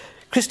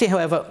 Christie,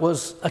 however,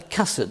 was a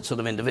cussed sort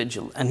of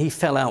individual, and he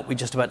fell out with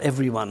just about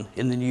everyone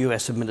in the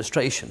US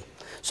administration,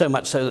 so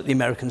much so that the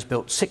Americans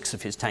built 6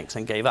 of his tanks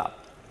and gave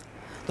up.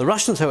 The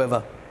Russians,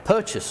 however,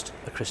 purchased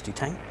a Christie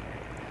tank,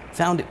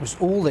 found it was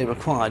all they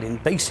required in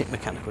basic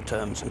mechanical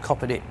terms, and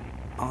copied it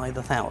by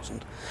the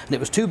thousand. And it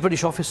was 2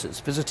 British officers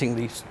visiting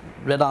these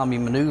Red Army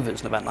manoeuvres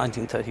in about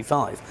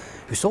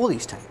 1935 who saw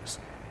these tanks,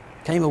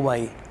 came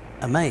away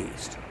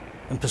amazed,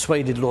 and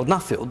persuaded Lord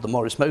Nuffield, the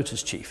Morris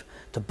Motors chief,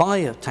 to buy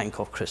a tank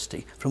off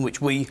Christie from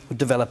which we would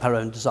develop our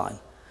own design.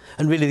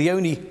 And really the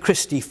only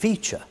Christie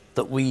feature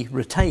that we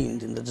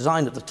retained in the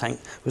design of the tank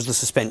was the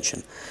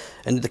suspension.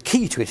 And the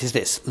key to it is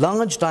this: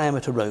 large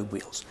diameter road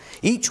wheels.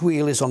 Each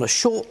wheel is on a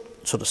short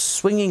sort of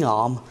swinging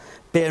arm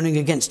bearing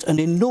against an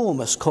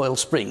enormous coil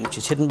spring which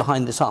is hidden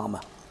behind this armour.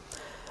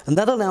 And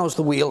that allows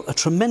the wheel a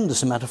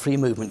tremendous amount of free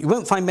movement. You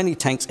won't find many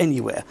tanks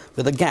anywhere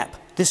with a gap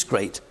this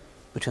great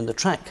between the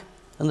track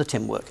and the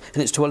timwork,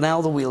 and it's to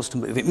allow the wheels to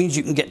move. It means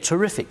you can get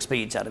terrific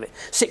speeds out of it.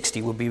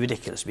 60 would be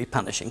ridiculous, would be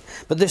punishing,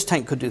 but this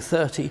tank could do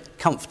 30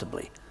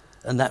 comfortably,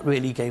 and that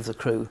really gave the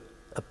crew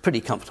a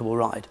pretty comfortable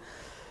ride.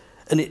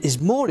 And it is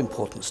more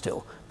important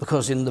still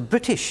because in the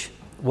British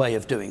way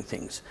of doing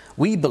things,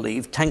 we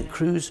believe tank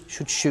crews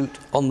should shoot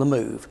on the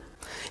move.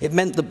 It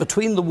meant that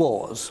between the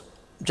wars,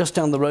 just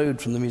down the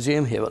road from the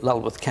museum here at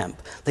Lulworth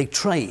Camp, they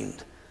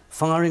trained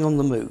firing on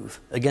the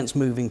move against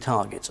moving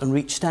targets and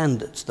reached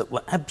standards that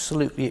were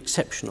absolutely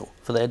exceptional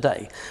for their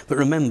day. But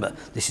remember,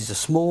 this is a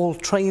small,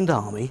 trained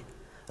army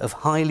of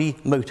highly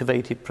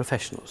motivated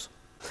professionals.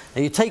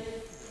 Now you take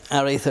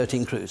our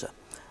A-13 cruiser.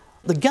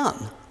 The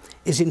gun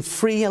is in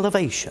free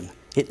elevation.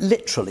 It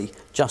literally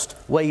just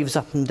waves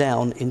up and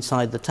down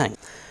inside the tank.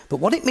 But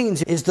what it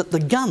means is that the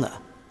gunner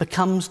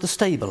becomes the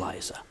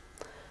stabilizer.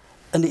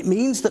 And it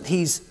means that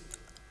he's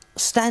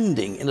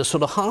standing in a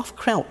sort of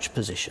half-crouch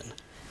position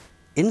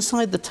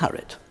inside the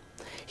turret.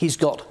 He's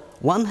got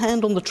one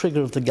hand on the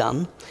trigger of the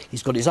gun,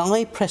 he's got his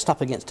eye pressed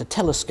up against a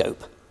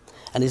telescope,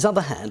 and his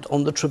other hand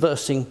on the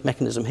traversing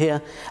mechanism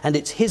here, and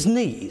it's his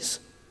knees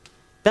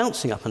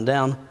bouncing up and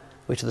down,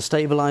 which are the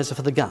stabilizer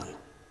for the gun.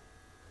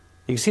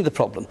 You see the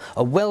problem.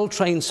 A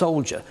well-trained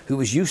soldier who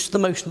was used to the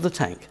motion of the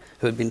tank,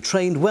 who had been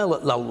trained well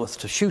at Lulworth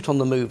to shoot on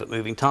the move at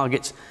moving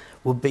targets,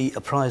 would be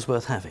a prize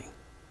worth having.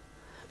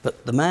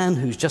 But the man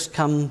who's just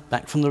come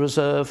back from the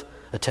reserve,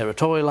 a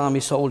territorial army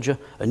soldier,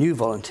 a new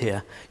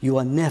volunteer, you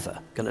are never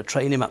going to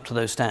train him up to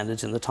those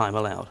standards in the time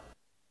allowed.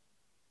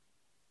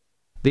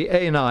 The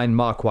A9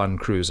 Mark I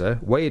cruiser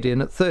weighed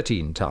in at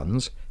 13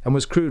 tons and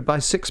was crewed by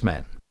 6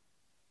 men.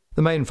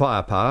 The main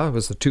firepower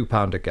was the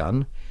 2-pounder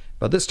gun,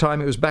 but this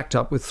time it was backed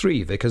up with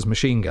 3 Vickers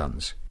machine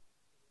guns.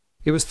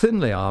 It was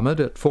thinly armoured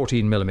at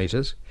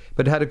 14mm,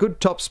 but had a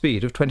good top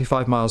speed of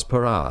 25 miles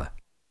per hour.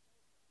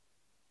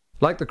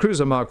 Like the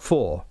cruiser Mark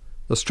IV,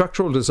 the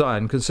structural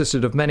design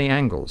consisted of many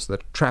angles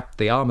that trapped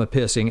the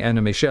armour-piercing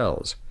enemy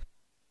shells.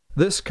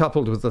 This,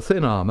 coupled with the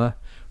thin armour,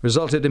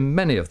 resulted in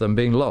many of them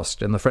being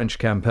lost in the French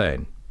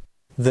campaign.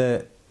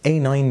 The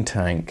A9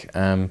 tank,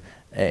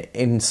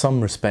 in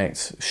some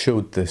respects,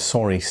 showed the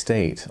sorry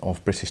state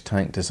of British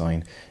tank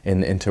design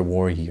in the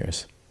interwar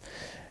years.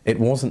 It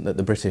wasn't that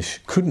the British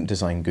couldn't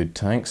design good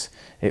tanks,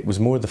 it was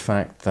more the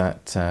fact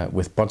that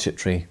with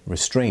budgetary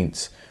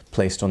restraints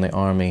placed on the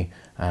army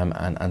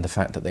and the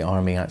fact that the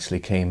army actually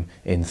came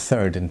in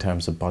third in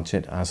terms of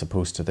budget as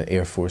opposed to the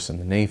Air Force and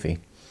the Navy.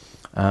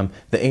 The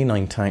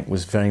A9 tank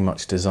was very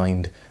much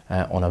designed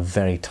on a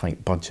very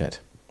tight budget.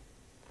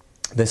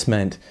 This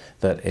meant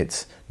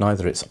that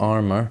neither its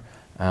armour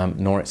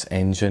nor its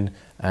engine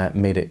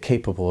made it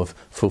capable of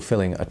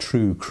fulfilling a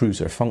true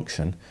cruiser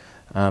function,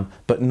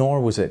 but nor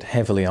was it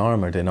heavily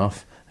armoured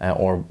enough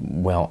or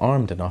well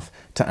armed enough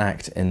to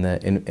act in the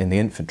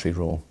infantry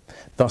role.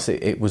 Thus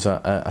it was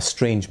a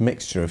strange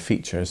mixture of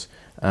features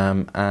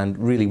and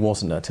really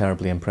wasn't a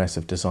terribly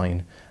impressive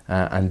design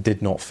and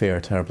did not fare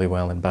terribly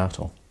well in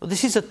battle. Well,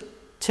 this is a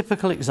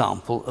typical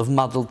example of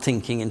muddled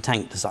thinking in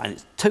tank design.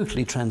 It's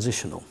totally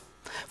transitional.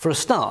 For a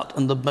start,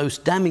 and the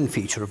most damning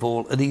feature of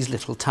all, are these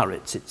little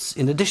turrets. It's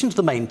in addition to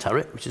the main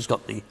turret, which has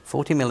got the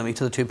 40mm,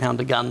 the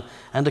 2-pounder gun,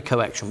 and a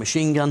coaxial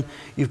machine gun,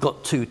 you've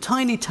got 2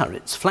 tiny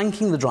turrets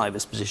flanking the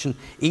driver's position,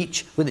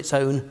 each with its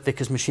own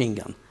Vickers machine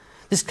gun.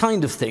 This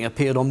kind of thing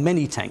appeared on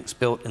many tanks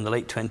built in the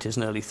late 20s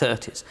and early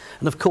 30s.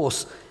 And of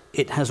course,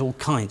 it has all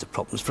kinds of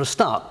problems. For a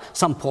start,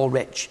 some poor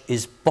wretch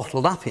is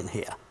bottled up in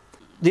here.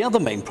 The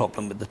other main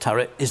problem with the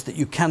turret is that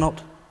you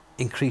cannot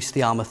increase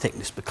the armour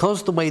thickness.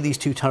 Because the way these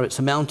 2 turrets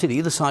are mounted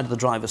either side of the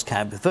driver's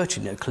cab with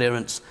virtually no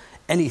clearance,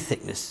 any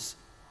thickness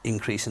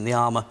increase in the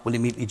armour will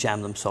immediately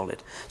jam them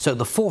solid. So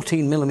the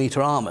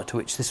 14mm armour to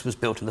which this was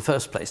built in the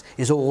first place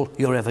is all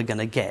you're ever going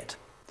to get.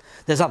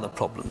 There's other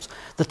problems.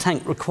 The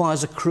tank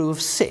requires a crew of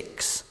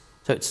 6,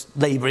 so it's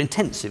labour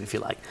intensive if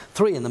you like.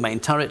 3 in the main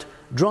turret,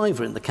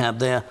 driver in the cab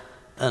there,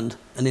 and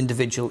an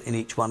individual in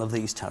each one of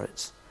these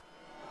turrets.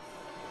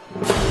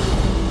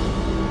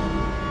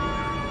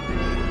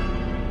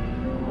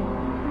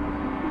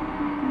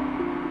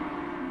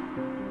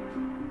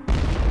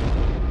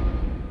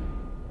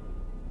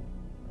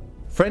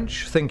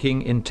 French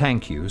thinking in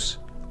tank use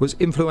was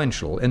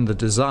influential in the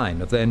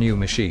design of their new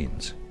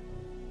machines.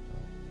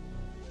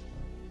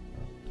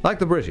 Like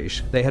the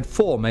British, they had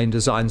 4 main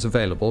designs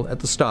available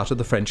at the start of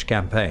the French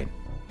campaign.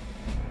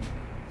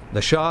 The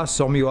Char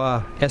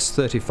Sommuar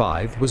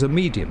S-35 was a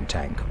medium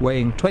tank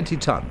weighing 20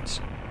 tons.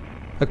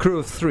 A crew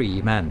of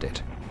 3 manned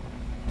it.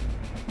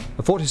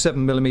 A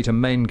 47mm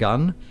main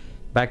gun,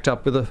 backed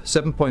up with a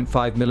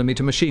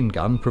 7.5mm machine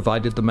gun,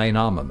 provided the main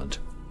armament.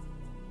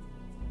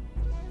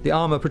 The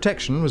armour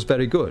protection was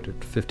very good at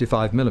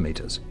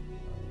 55mm.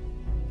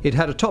 It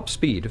had a top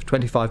speed of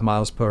 25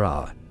 miles per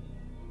hour.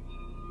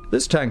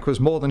 This tank was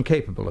more than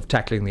capable of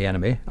tackling the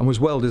enemy and was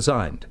well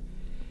designed.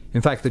 In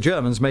fact, the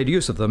Germans made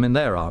use of them in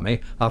their army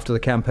after the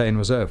campaign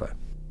was over.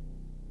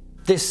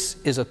 This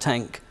is a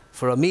tank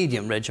for a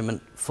medium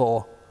regiment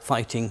for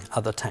fighting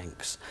other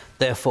tanks.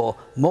 Therefore,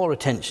 more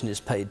attention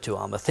is paid to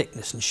armour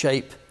thickness and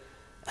shape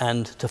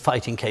and to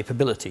fighting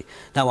capability.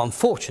 Now,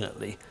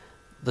 unfortunately,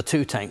 the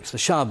 2 tanks, the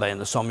Charbet and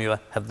the Sommuar,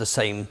 have the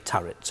same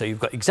turret. So you've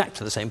got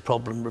exactly the same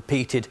problem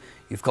repeated.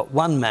 You've got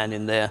one man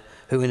in there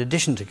who, in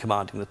addition to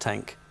commanding the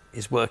tank,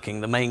 is working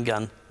the main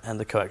gun and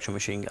the coaxial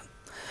machine gun.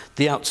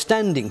 The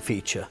outstanding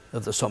feature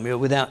of the Sommuar,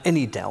 without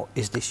any doubt,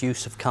 is this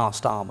use of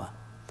cast armour.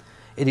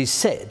 It is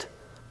said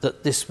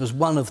that this was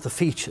one of the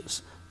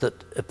features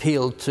that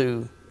appealed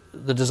to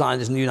the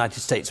designers in the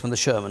United States when the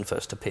Sherman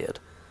first appeared.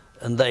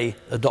 And they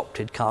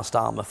adopted cast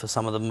armour for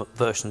some of the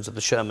versions of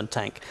the Sherman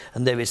tank,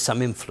 and there is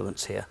some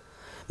influence here.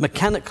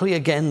 Mechanically,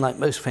 again, like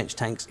most French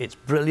tanks, it's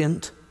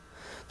brilliant.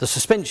 The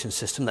suspension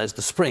system, there's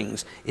the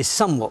springs, is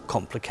somewhat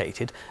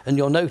complicated, and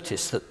you'll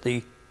notice that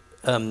the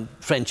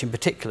French in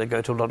particular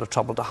go to a lot of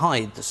trouble to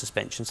hide the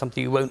suspension,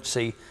 something you won't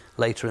see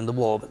later in the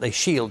war, but they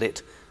shield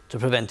it to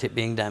prevent it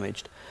being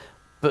damaged.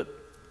 But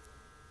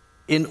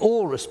in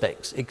all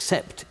respects,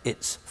 except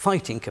its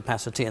fighting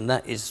capacity, and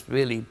that is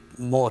really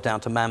more down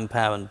to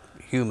manpower and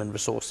human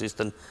resources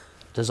than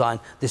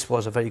design, this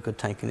was a very good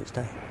tank in its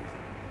day.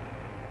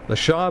 The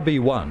Char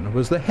B1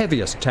 was the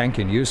heaviest tank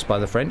in use by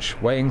the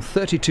French, weighing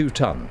 32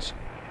 tons.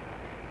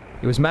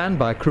 It was manned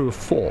by a crew of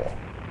 4.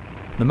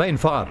 The main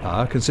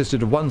firepower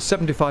consisted of one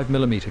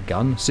 75mm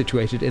gun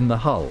situated in the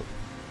hull.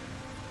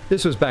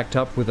 This was backed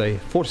up with a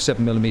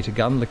 47mm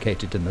gun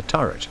located in the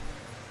turret.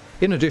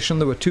 In addition,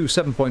 there were two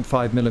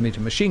 7.5mm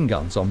machine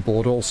guns on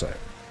board also.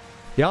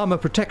 The armour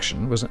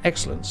protection was an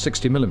excellent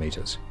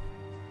 60mm.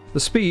 The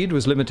speed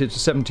was limited to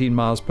 17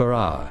 miles per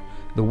hour,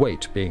 the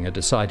weight being a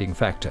deciding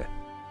factor.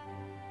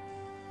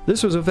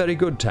 This was a very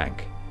good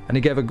tank, and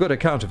it gave a good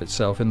account of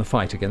itself in the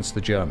fight against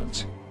the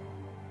Germans.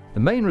 The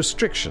main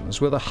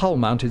restrictions were the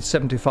hull-mounted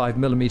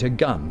 75mm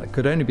gun that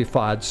could only be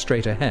fired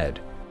straight ahead.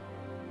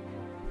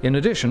 In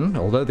addition,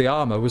 although the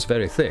armour was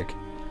very thick,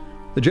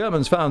 the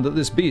Germans found that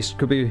this beast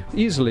could be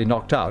easily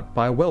knocked out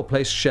by a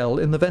well-placed shell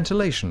in the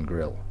ventilation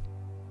grill.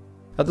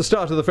 At the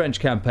start of the French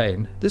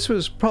campaign, this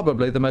was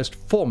probably the most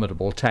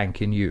formidable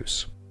tank in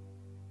use.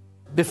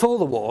 Before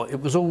the war,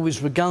 it was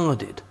always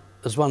regarded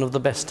as one of the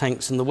best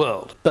tanks in the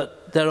world,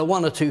 but there are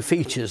one or two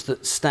features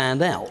that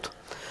stand out.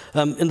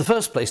 In the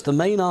first place, the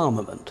main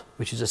armament,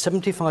 which is a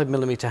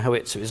 75mm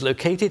howitzer, is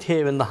located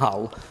here in the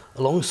hull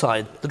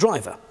alongside the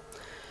driver.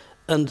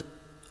 And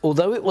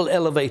although it will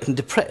elevate and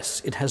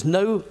depress, it has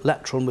no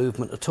lateral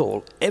movement at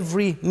all.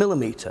 Every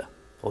millimetre,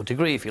 or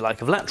degree if you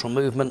like, of lateral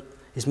movement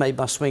is made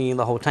by swinging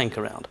the whole tank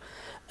around.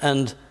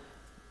 And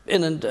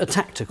in a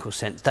tactical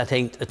sense, that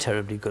ain't a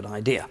terribly good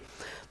idea.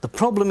 The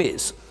problem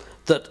is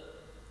that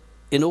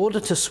in order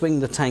to swing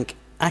the tank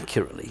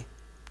accurately,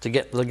 to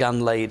get the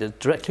gun laid as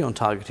directly on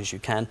target as you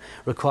can,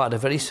 required a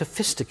very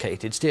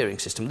sophisticated steering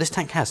system. This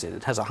tank has it.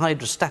 It has a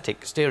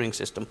hydrostatic steering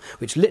system,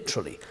 which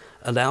literally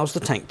allows the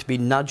tank to be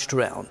nudged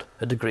around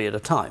a degree at a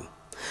time.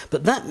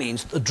 But that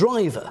means the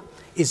driver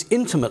is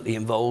intimately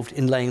involved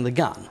in laying the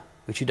gun,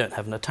 which you don't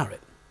have in a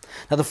turret.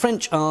 Now, the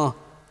French are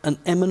an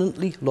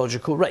eminently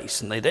logical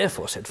race, and they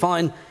therefore said,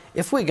 fine,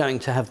 if we're going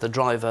to have the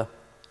driver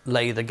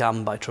lay the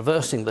gun by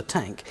traversing the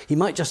tank, he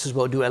might just as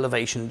well do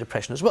elevation and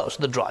depression as well. So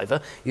the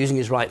driver, using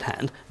his right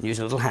hand and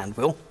using a little hand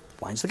wheel,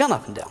 winds the gun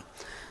up and down.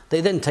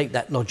 They then take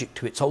that logic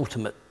to its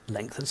ultimate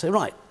length and say,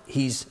 right,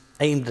 he's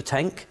aimed the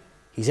tank,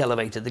 he's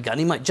elevated the gun,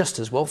 he might just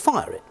as well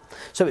fire it.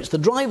 So it's the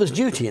driver's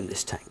duty in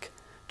this tank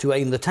to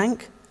aim the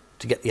tank,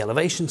 to get the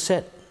elevation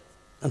set,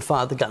 and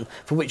fire the gun,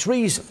 for which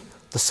reason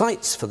the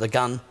sights for the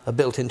gun are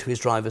built into his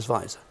driver's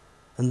visor.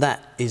 And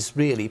that is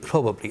really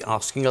probably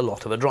asking a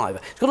lot of a driver.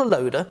 He's got a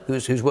loader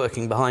who's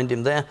working behind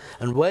him there,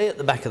 and way at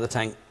the back of the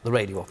tank, the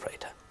radio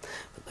operator.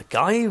 But the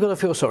guy you've got to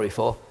feel sorry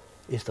for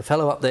is the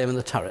fellow up there in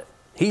the turret.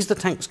 He's the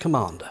tank's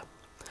commander.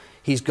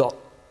 He's got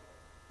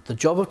the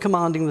job of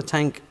commanding the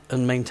tank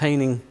and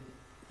maintaining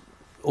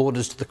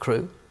orders to the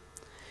crew.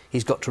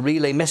 He's got to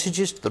relay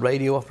messages to the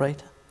radio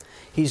operator.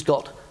 He's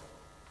got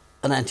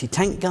an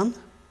anti-tank gun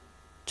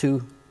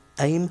to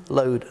aim,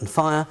 load and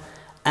fire,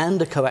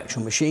 and a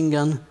coaxial machine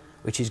gun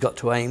which he's got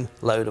to aim,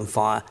 load and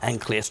fire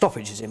and clear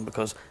stoppages in,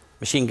 because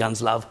machine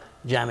guns love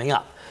jamming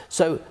up.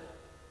 So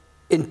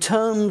in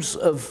terms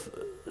of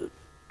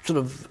sort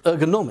of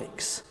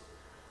ergonomics,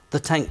 the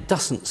tank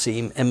doesn't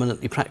seem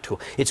eminently practical.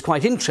 It's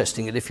quite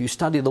interesting that if you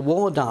study the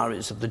war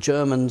diaries of the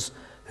Germans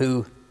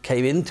who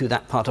came into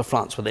that part of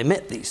France where they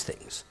met these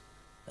things,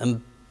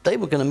 and they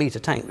were going to meet a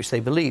tank which they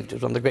believed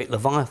was one of the great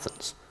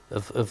leviathans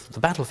of the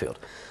battlefield,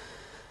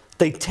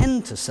 they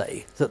tend to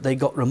say that they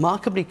got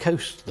remarkably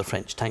close to the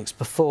French tanks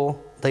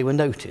before they were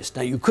noticed.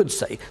 Now, you could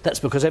say that's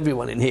because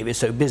everyone in here is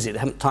so busy they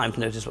haven't time to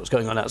notice what's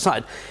going on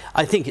outside.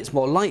 I think it's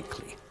more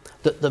likely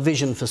that the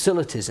vision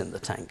facilities in the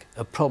tank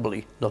are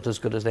probably not as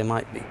good as they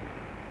might be.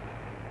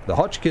 The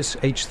Hotchkiss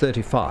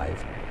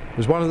H-35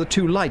 was one of the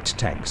two light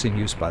tanks in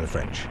use by the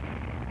French.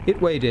 It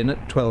weighed in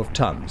at 12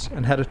 tons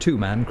and had a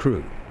two-man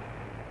crew.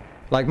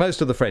 Like most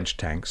of the French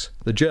tanks,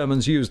 the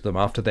Germans used them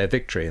after their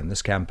victory in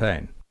this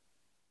campaign.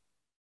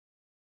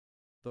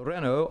 The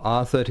Renault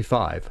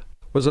R-35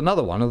 was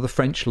another one of the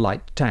French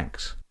light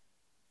tanks.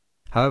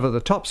 However, the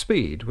top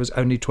speed was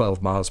only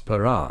 12 miles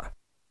per hour.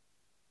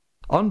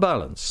 On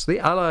balance, the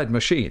Allied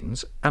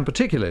machines, and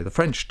particularly the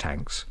French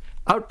tanks,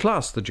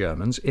 outclassed the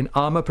Germans in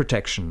armour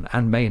protection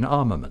and main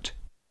armament.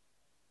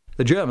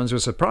 The Germans were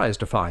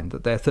surprised to find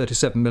that their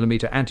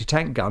 37mm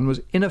anti-tank gun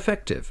was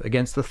ineffective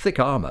against the thick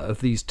armour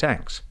of these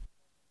tanks.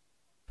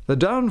 The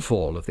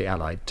downfall of the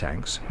Allied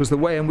tanks was the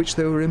way in which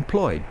they were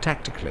employed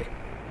tactically.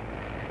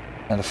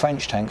 Now, the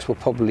French tanks were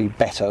probably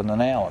better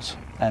than ours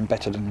and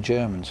better than the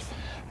Germans,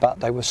 but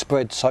they were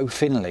spread so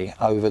thinly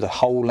over the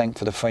whole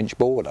length of the French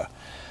border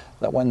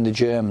that when the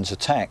Germans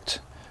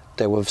attacked,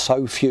 there were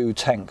so few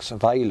tanks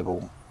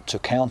available to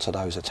counter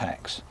those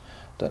attacks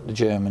that the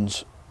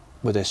Germans,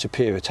 with their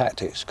superior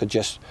tactics, could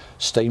just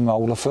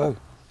steamroller through.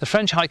 The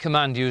French High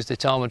Command used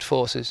its armoured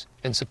forces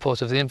in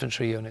support of the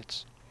infantry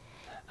units,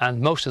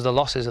 and most of the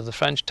losses of the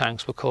French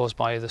tanks were caused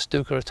by either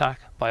Stuka attack,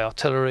 by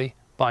artillery,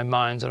 by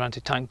mines or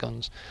anti-tank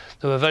guns.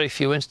 There were very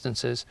few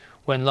instances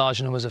when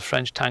large numbers of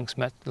French tanks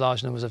met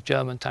large numbers of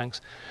German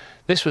tanks.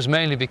 This was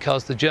mainly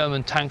because the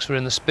German tanks were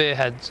in the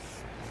spearheads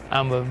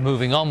and were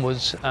moving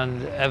onwards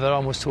and ever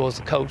onwards towards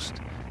the coast.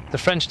 The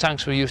French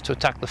tanks were used to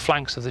attack the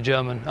flanks of the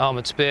German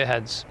armoured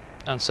spearheads,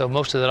 and so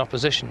most of their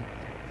opposition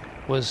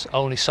was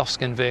only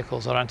soft-skin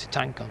vehicles or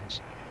anti-tank guns.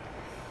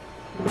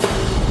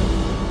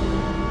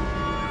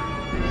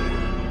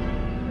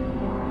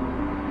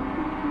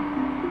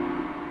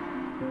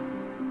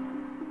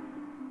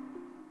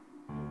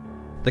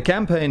 The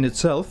campaign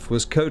itself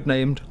was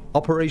codenamed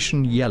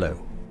Operation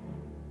Yellow.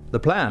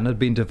 The plan had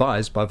been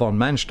devised by von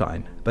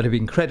Manstein, but had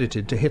been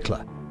credited to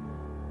Hitler.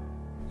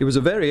 It was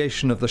a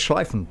variation of the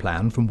Schlieffen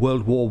Plan from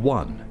World War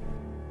I.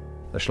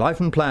 The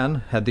Schlieffen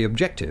Plan had the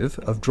objective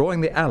of drawing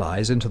the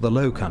Allies into the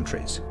Low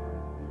Countries.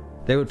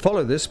 They would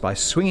follow this by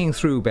swinging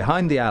through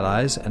behind the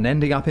Allies and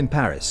ending up in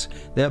Paris,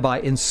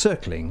 thereby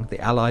encircling the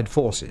Allied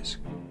forces.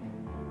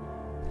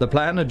 The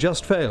plan had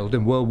just failed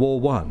in World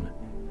War I,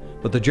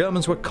 but the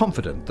Germans were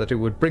confident that it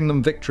would bring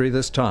them victory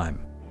this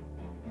time.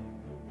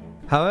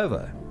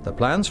 However, the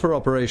plans for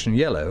Operation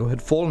Yellow had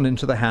fallen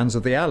into the hands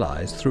of the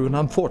Allies through an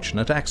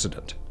unfortunate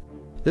accident.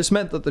 This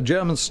meant that the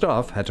German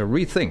staff had to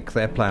rethink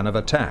their plan of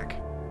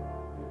attack.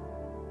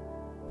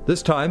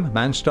 This time,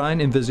 Manstein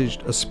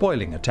envisaged a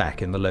spoiling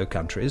attack in the Low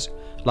Countries,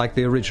 like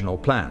the original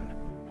plan.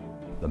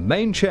 The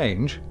main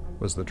change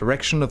was the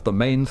direction of the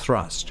main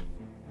thrust.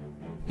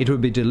 It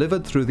would be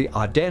delivered through the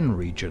Ardennes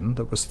region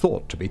that was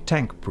thought to be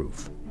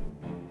tank-proof.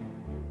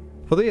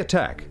 For the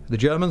attack, the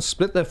Germans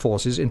split their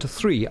forces into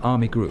 3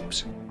 army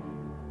groups.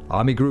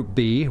 Army Group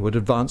B would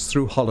advance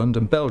through Holland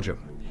and Belgium,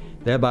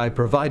 thereby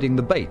providing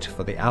the bait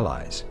for the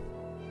Allies.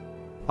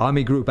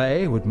 Army Group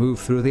A would move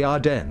through the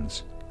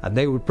Ardennes, and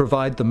they would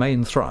provide the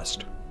main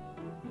thrust.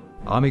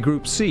 Army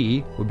Group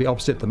C would be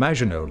opposite the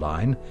Maginot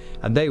Line,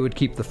 and they would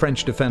keep the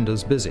French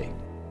defenders busy.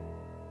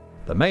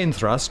 The main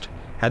thrust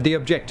had the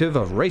objective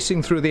of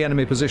racing through the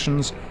enemy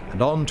positions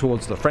and on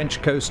towards the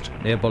French coast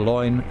near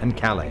Boulogne and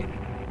Calais.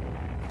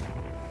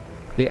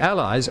 The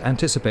Allies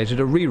anticipated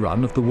a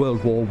rerun of the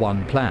World War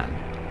I plan,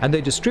 and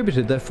they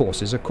distributed their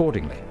forces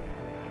accordingly.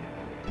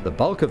 The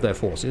bulk of their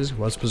forces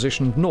was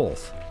positioned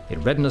north,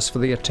 in readiness for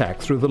the attack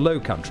through the Low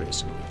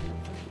Countries.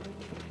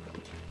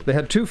 They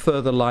had 2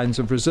 further lines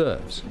of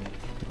reserves.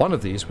 One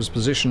of these was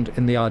positioned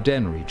in the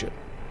Ardennes region.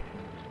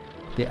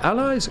 The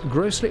Allies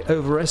grossly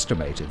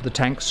overestimated the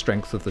tank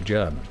strength of the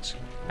Germans,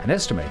 and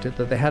estimated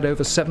that they had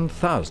over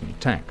 7,000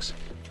 tanks.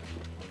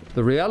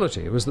 The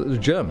reality was that the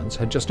Germans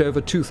had just over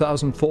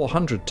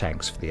 2,400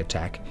 tanks for the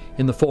attack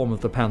in the form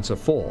of the Panzer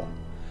IV.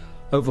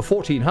 Over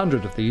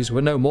 1,400 of these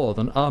were no more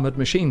than armoured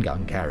machine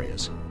gun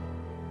carriers.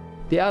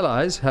 The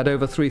Allies had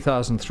over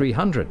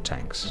 3,300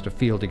 tanks to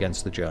field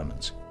against the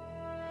Germans.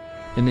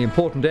 In the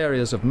important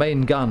areas of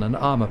main gun and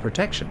armour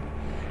protection,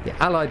 the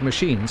Allied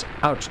machines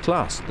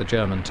outclassed the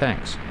German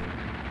tanks.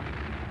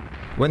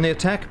 When the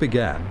attack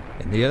began,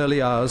 in the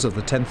early hours of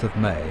the 10th of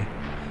May,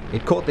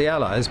 it caught the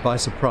Allies by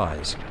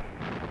surprise.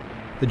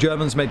 The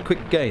Germans made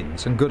quick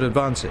gains and good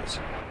advances.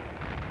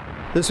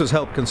 This was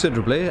helped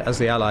considerably as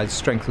the Allied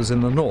strength was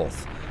in the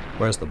north,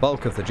 whereas the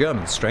bulk of the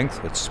German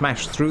strength would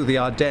smash through the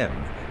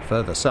Ardennes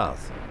further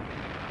south.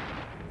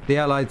 The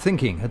Allied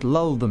thinking had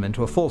lulled them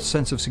into a false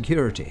sense of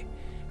security,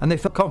 and they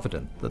felt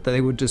confident that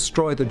they would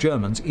destroy the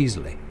Germans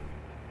easily.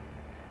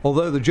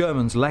 Although the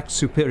Germans lacked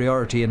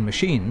superiority in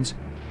machines,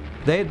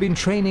 they had been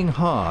training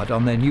hard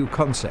on their new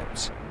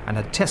concepts and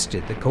had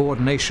tested the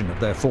coordination of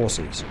their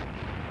forces.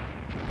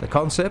 The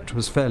concept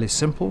was fairly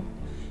simple,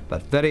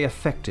 but very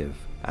effective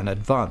and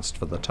advanced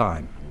for the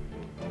time.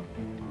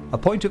 A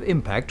point of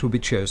impact would be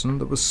chosen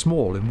that was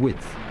small in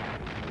width.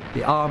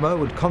 The armour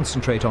would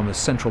concentrate on this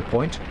central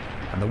point,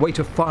 and the weight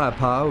of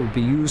firepower would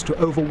be used to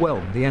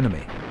overwhelm the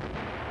enemy.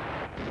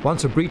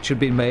 Once a breach had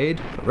been made,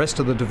 the rest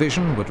of the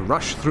division would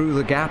rush through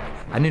the gap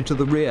and into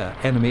the rear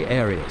enemy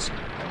areas.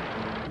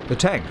 The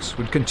tanks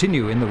would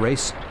continue in the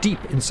race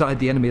deep inside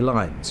the enemy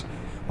lines,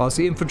 whilst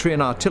the infantry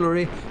and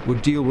artillery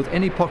would deal with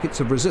any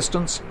pockets of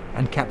resistance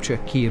and capture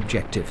key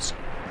objectives.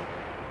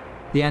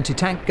 The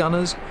anti-tank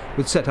gunners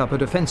would set up a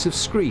defensive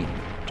screen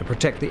to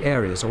protect the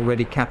areas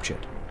already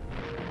captured.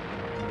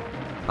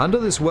 Under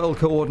this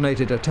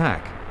well-coordinated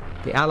attack,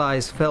 the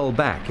Allies fell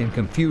back in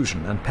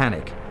confusion and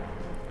panic.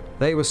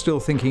 They were still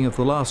thinking of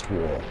the last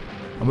war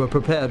and were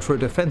prepared for a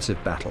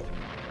defensive battle.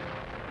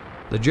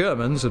 The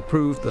Germans had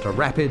proved that a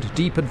rapid,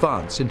 deep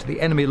advance into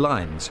the enemy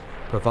lines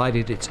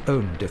provided its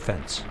own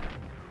defense.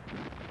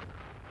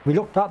 We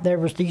looked up, there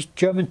was these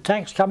German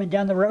tanks coming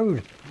down the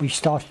road. We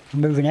started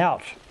moving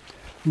out.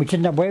 We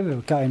didn't know where we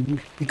were going.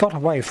 We got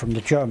away from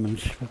the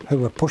Germans, who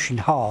were pushing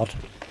hard,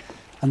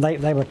 and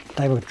they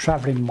were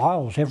travelling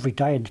miles every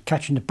day and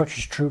catching the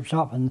British troops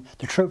up, and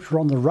the troops were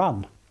on the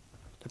run.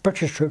 The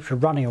British troops were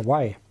running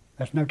away.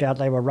 There's no doubt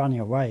they were running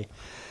away.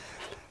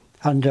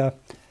 And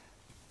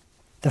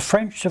the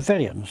French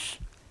civilians,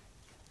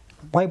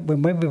 when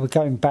we were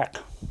going back,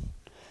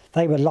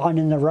 they were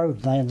lining the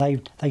road, and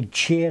they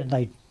cheered and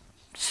they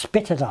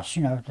spit at us,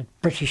 you know, the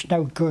British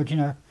no good, you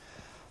know.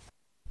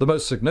 The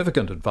most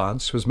significant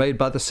advance was made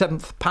by the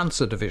 7th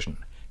Panzer Division,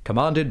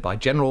 commanded by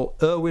General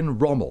Erwin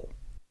Rommel.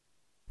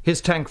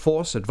 His tank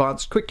force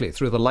advanced quickly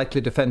through the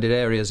lightly defended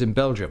areas in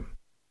Belgium.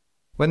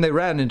 When they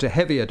ran into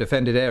heavier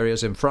defended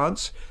areas in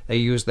France, they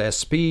used their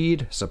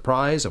speed,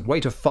 surprise and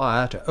weight of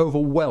fire to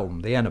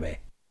overwhelm the enemy.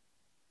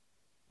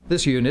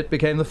 This unit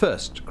became the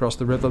first to cross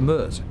the River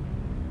Meuse.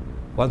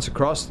 Once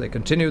across, they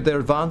continued their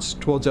advance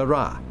towards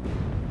Arras.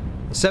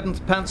 The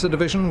 7th Panzer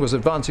Division was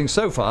advancing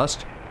so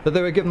fast that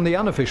they were given the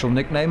unofficial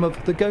nickname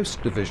of the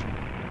Ghost Division.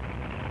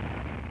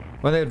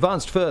 When they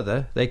advanced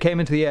further, they came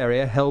into the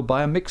area held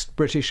by a mixed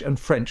British and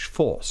French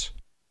force.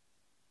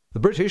 The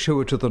British, who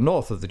were to the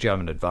north of the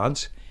German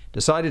advance,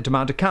 decided to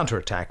mount a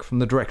counterattack from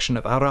the direction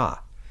of Arras.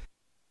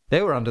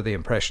 They were under the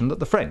impression that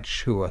the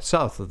French, who were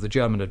south of the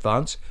German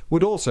advance,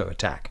 would also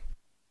attack.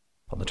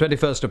 On the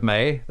 21st of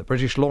May, the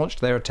British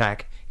launched their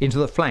attack into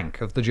the flank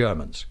of the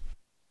Germans.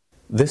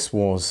 This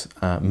was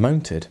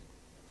mounted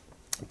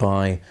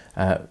by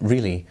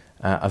really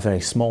a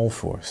very small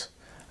force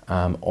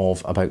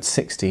of about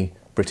 60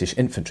 British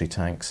infantry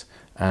tanks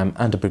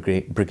and a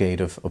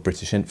brigade of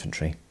British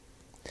infantry.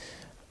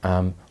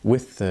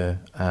 With the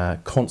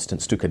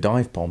constant Stuka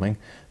dive bombing,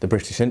 the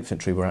British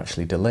infantry were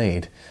actually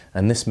delayed,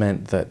 and this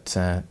meant that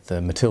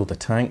the Matilda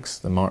tanks,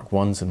 the Mark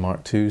Is and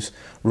Mark IIs,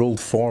 rolled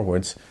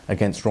forwards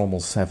against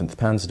Rommel's 7th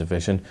Panzer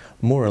Division,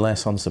 more or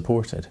less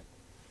unsupported.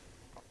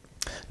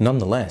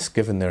 Nonetheless,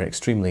 given their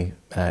extremely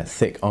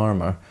thick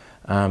armour,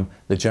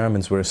 the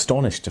Germans were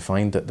astonished to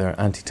find that their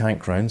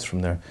anti-tank rounds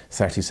from their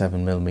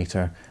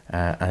 37mm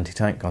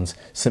anti-tank guns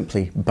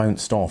simply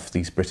bounced off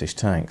these British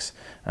tanks,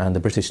 and the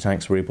British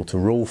tanks were able to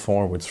roll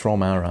forwards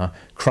from Arras,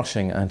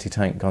 crushing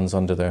anti-tank guns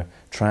under their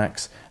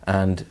tracks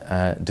and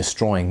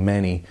destroying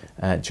many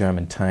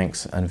German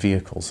tanks and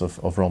vehicles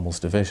of Rommel's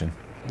division.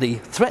 The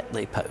threat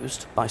they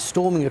posed by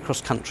storming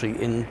across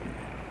country in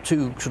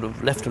two sort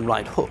of left and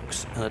right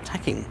hooks and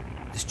attacking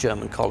this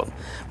German column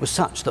was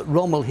such that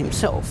Rommel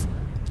himself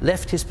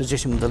left his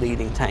position with the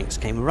leading tanks,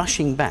 came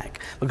rushing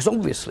back, because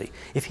obviously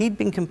if he'd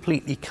been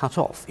completely cut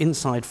off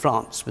inside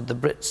France with the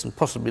Brits and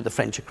possibly the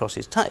French across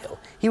his tail,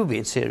 he would be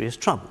in serious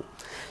trouble.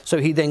 So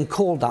he then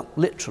called up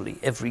literally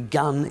every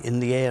gun in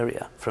the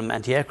area, from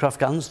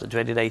anti-aircraft guns, the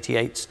dreaded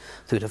 88s,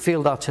 through to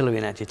field artillery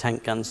and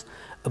anti-tank guns,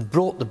 and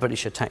brought the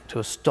British attack to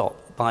a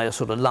stop by a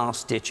sort of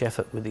last-ditch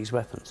effort with these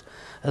weapons.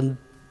 And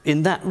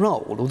in that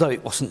role, although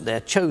it wasn't their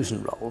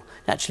chosen role,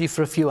 actually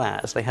for a few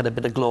hours they had a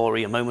bit of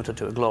glory, a moment or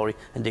two of glory,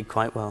 and did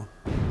quite well.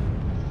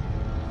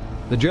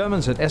 The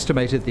Germans had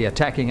estimated the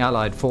attacking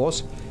Allied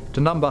force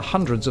to number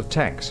hundreds of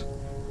tanks,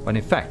 when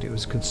in fact it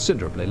was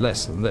considerably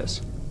less than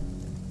this.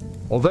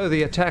 Although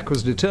the attack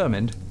was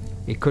determined,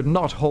 it could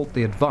not halt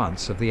the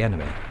advance of the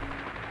enemy.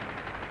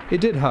 It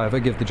did, however,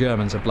 give the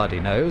Germans a bloody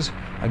nose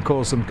and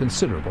cause them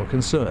considerable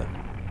concern.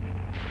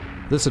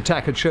 This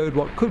attack had showed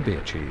what could be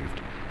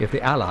achieved if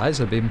the Allies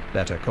had been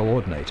better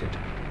coordinated.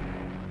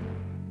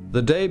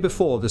 The day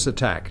before this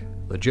attack,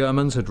 the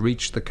Germans had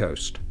reached the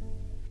coast.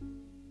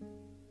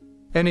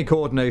 Any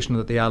coordination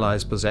that the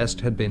Allies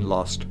possessed had been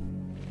lost.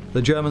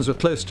 The Germans were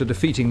close to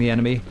defeating the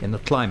enemy in the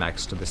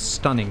climax to this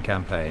stunning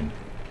campaign.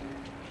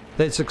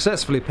 They had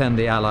successfully penned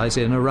the Allies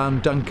in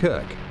around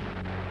Dunkirk.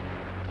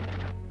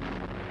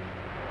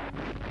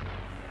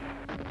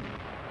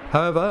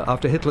 However,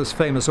 after Hitler's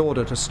famous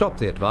order to stop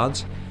the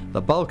advance,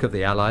 the bulk of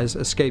the Allies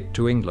escaped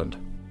to England.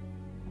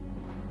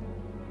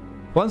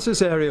 Once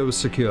this area was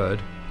secured,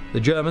 the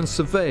Germans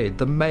surveyed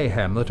the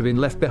mayhem that had been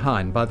left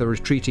behind by the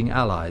retreating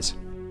Allies.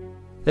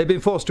 They had been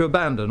forced to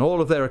abandon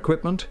all of their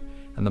equipment,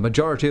 and the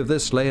majority of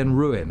this lay in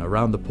ruin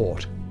around the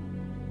port.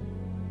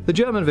 The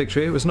German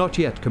victory was not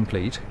yet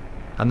complete,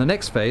 and the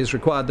next phase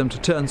required them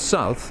to turn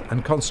south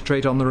and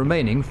concentrate on the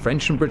remaining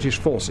French and British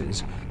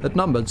forces that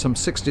numbered some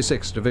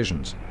 66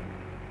 divisions.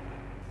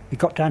 We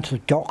got down to the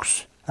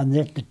docks, and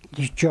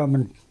these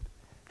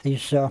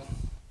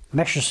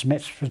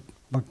Messerschmitts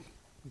were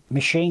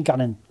machine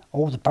gunning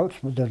all the boats.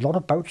 There were a lot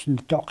of boats in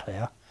the dock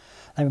there.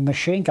 They were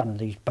machine gunning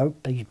these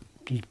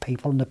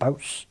people in the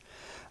boats.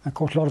 And of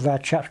course a lot of our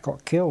chaps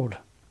got killed.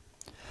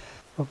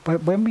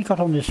 But when we got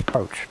on this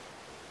boat,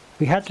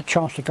 we had the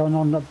chance to go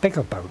on a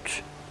bigger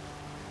boat.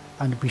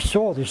 And we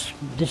saw this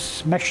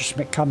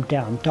Messerschmitt come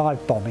down,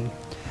 dive bombing,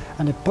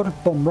 and they put a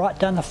bomb right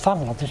down the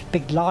funnel of this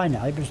big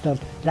liner. It was the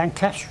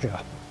Lancaster.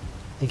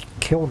 They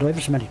killed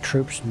ever so many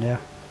troops in there.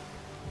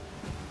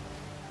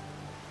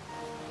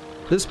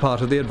 This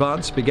part of the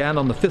advance began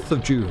on the 5th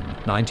of June,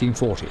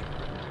 1940.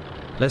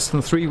 Less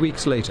than 3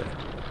 weeks later,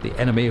 the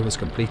enemy was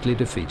completely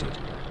defeated.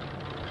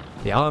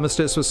 The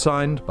armistice was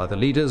signed by the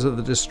leaders of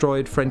the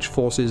destroyed French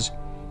forces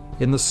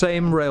in the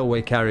same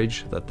railway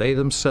carriage that they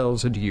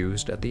themselves had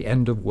used at the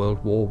end of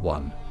World War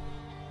I.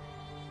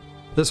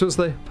 This was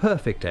the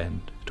perfect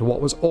end to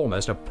what was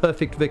almost a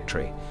perfect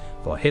victory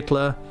for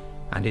Hitler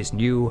and his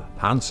new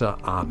Panzer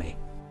Army.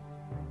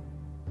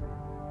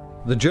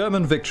 The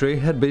German victory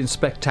had been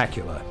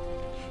spectacular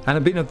and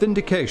had been a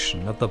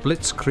vindication of the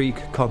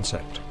Blitzkrieg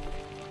concept.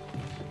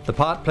 The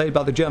part played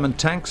by the German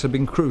tanks had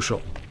been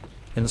crucial.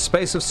 In the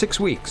space of 6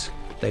 weeks,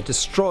 they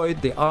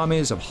destroyed the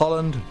armies of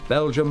Holland,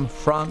 Belgium,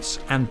 France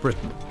and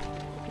Britain.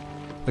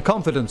 The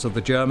confidence of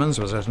the Germans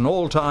was at an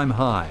all-time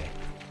high.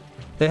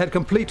 They had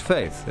complete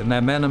faith in their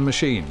men and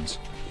machines,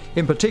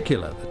 in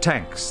particular the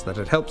tanks that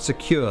had helped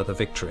secure the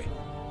victory.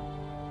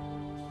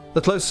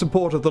 The close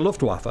support of the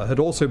Luftwaffe had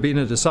also been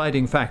a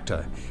deciding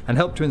factor and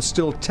helped to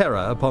instill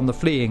terror upon the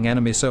fleeing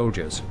enemy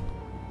soldiers.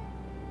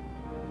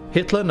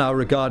 Hitler now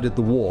regarded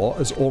the war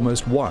as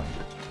almost won.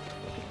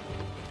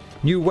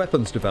 New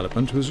weapons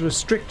development was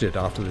restricted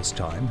after this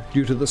time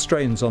due to the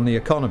strains on the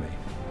economy,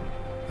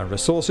 and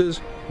resources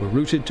were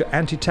routed to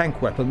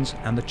anti-tank weapons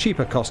and the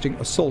cheaper costing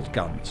assault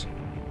guns.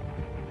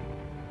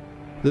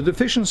 The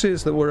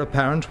deficiencies that were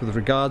apparent with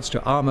regards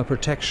to armour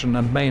protection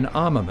and main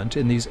armament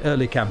in these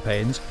early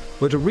campaigns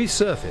were to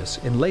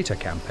resurface in later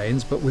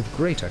campaigns, but with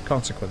greater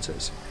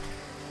consequences.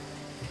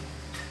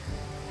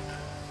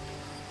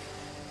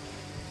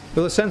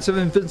 With a sense of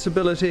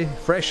invincibility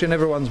fresh in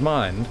everyone's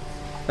mind,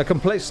 a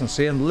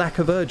complacency and lack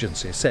of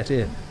urgency set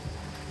in.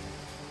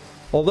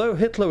 Although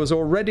Hitler was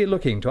already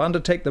looking to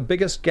undertake the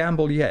biggest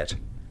gamble yet,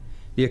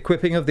 the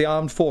equipping of the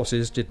armed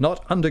forces did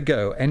not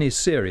undergo any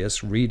serious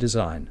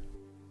redesign.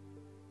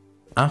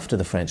 After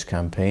the French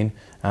campaign,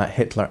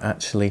 Hitler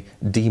actually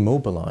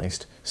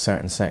demobilised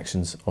certain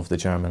sections of the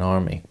German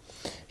army.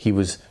 He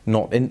was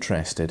not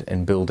interested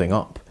in building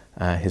up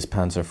his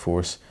panzer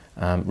force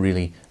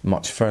really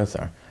much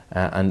further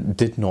and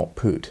did not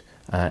put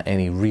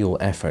any real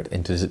effort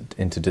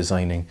into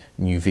designing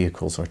new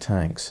vehicles or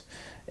tanks.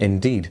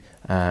 Indeed,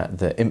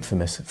 the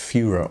infamous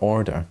Führer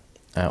Order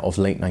of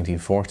late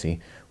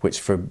 1940, which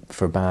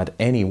forbade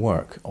any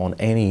work on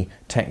any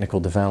technical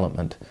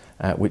development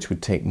which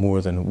would take more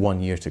than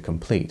 1 year to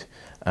complete,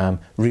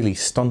 really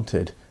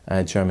stunted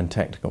German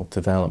technical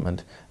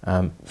development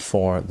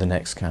for the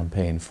next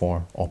campaign,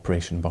 for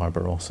Operation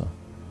Barbarossa.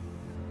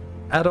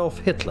 Adolf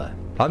Hitler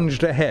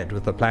plunged ahead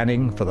with the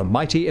planning for the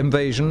mighty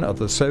invasion of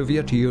the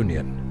Soviet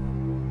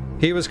Union.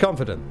 He was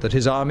confident that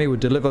his army would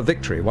deliver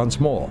victory once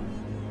more.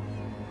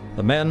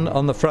 The men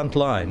on the front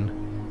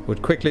line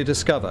would quickly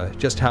discover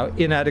just how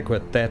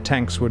inadequate their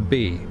tanks would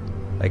be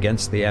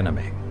against the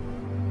enemy.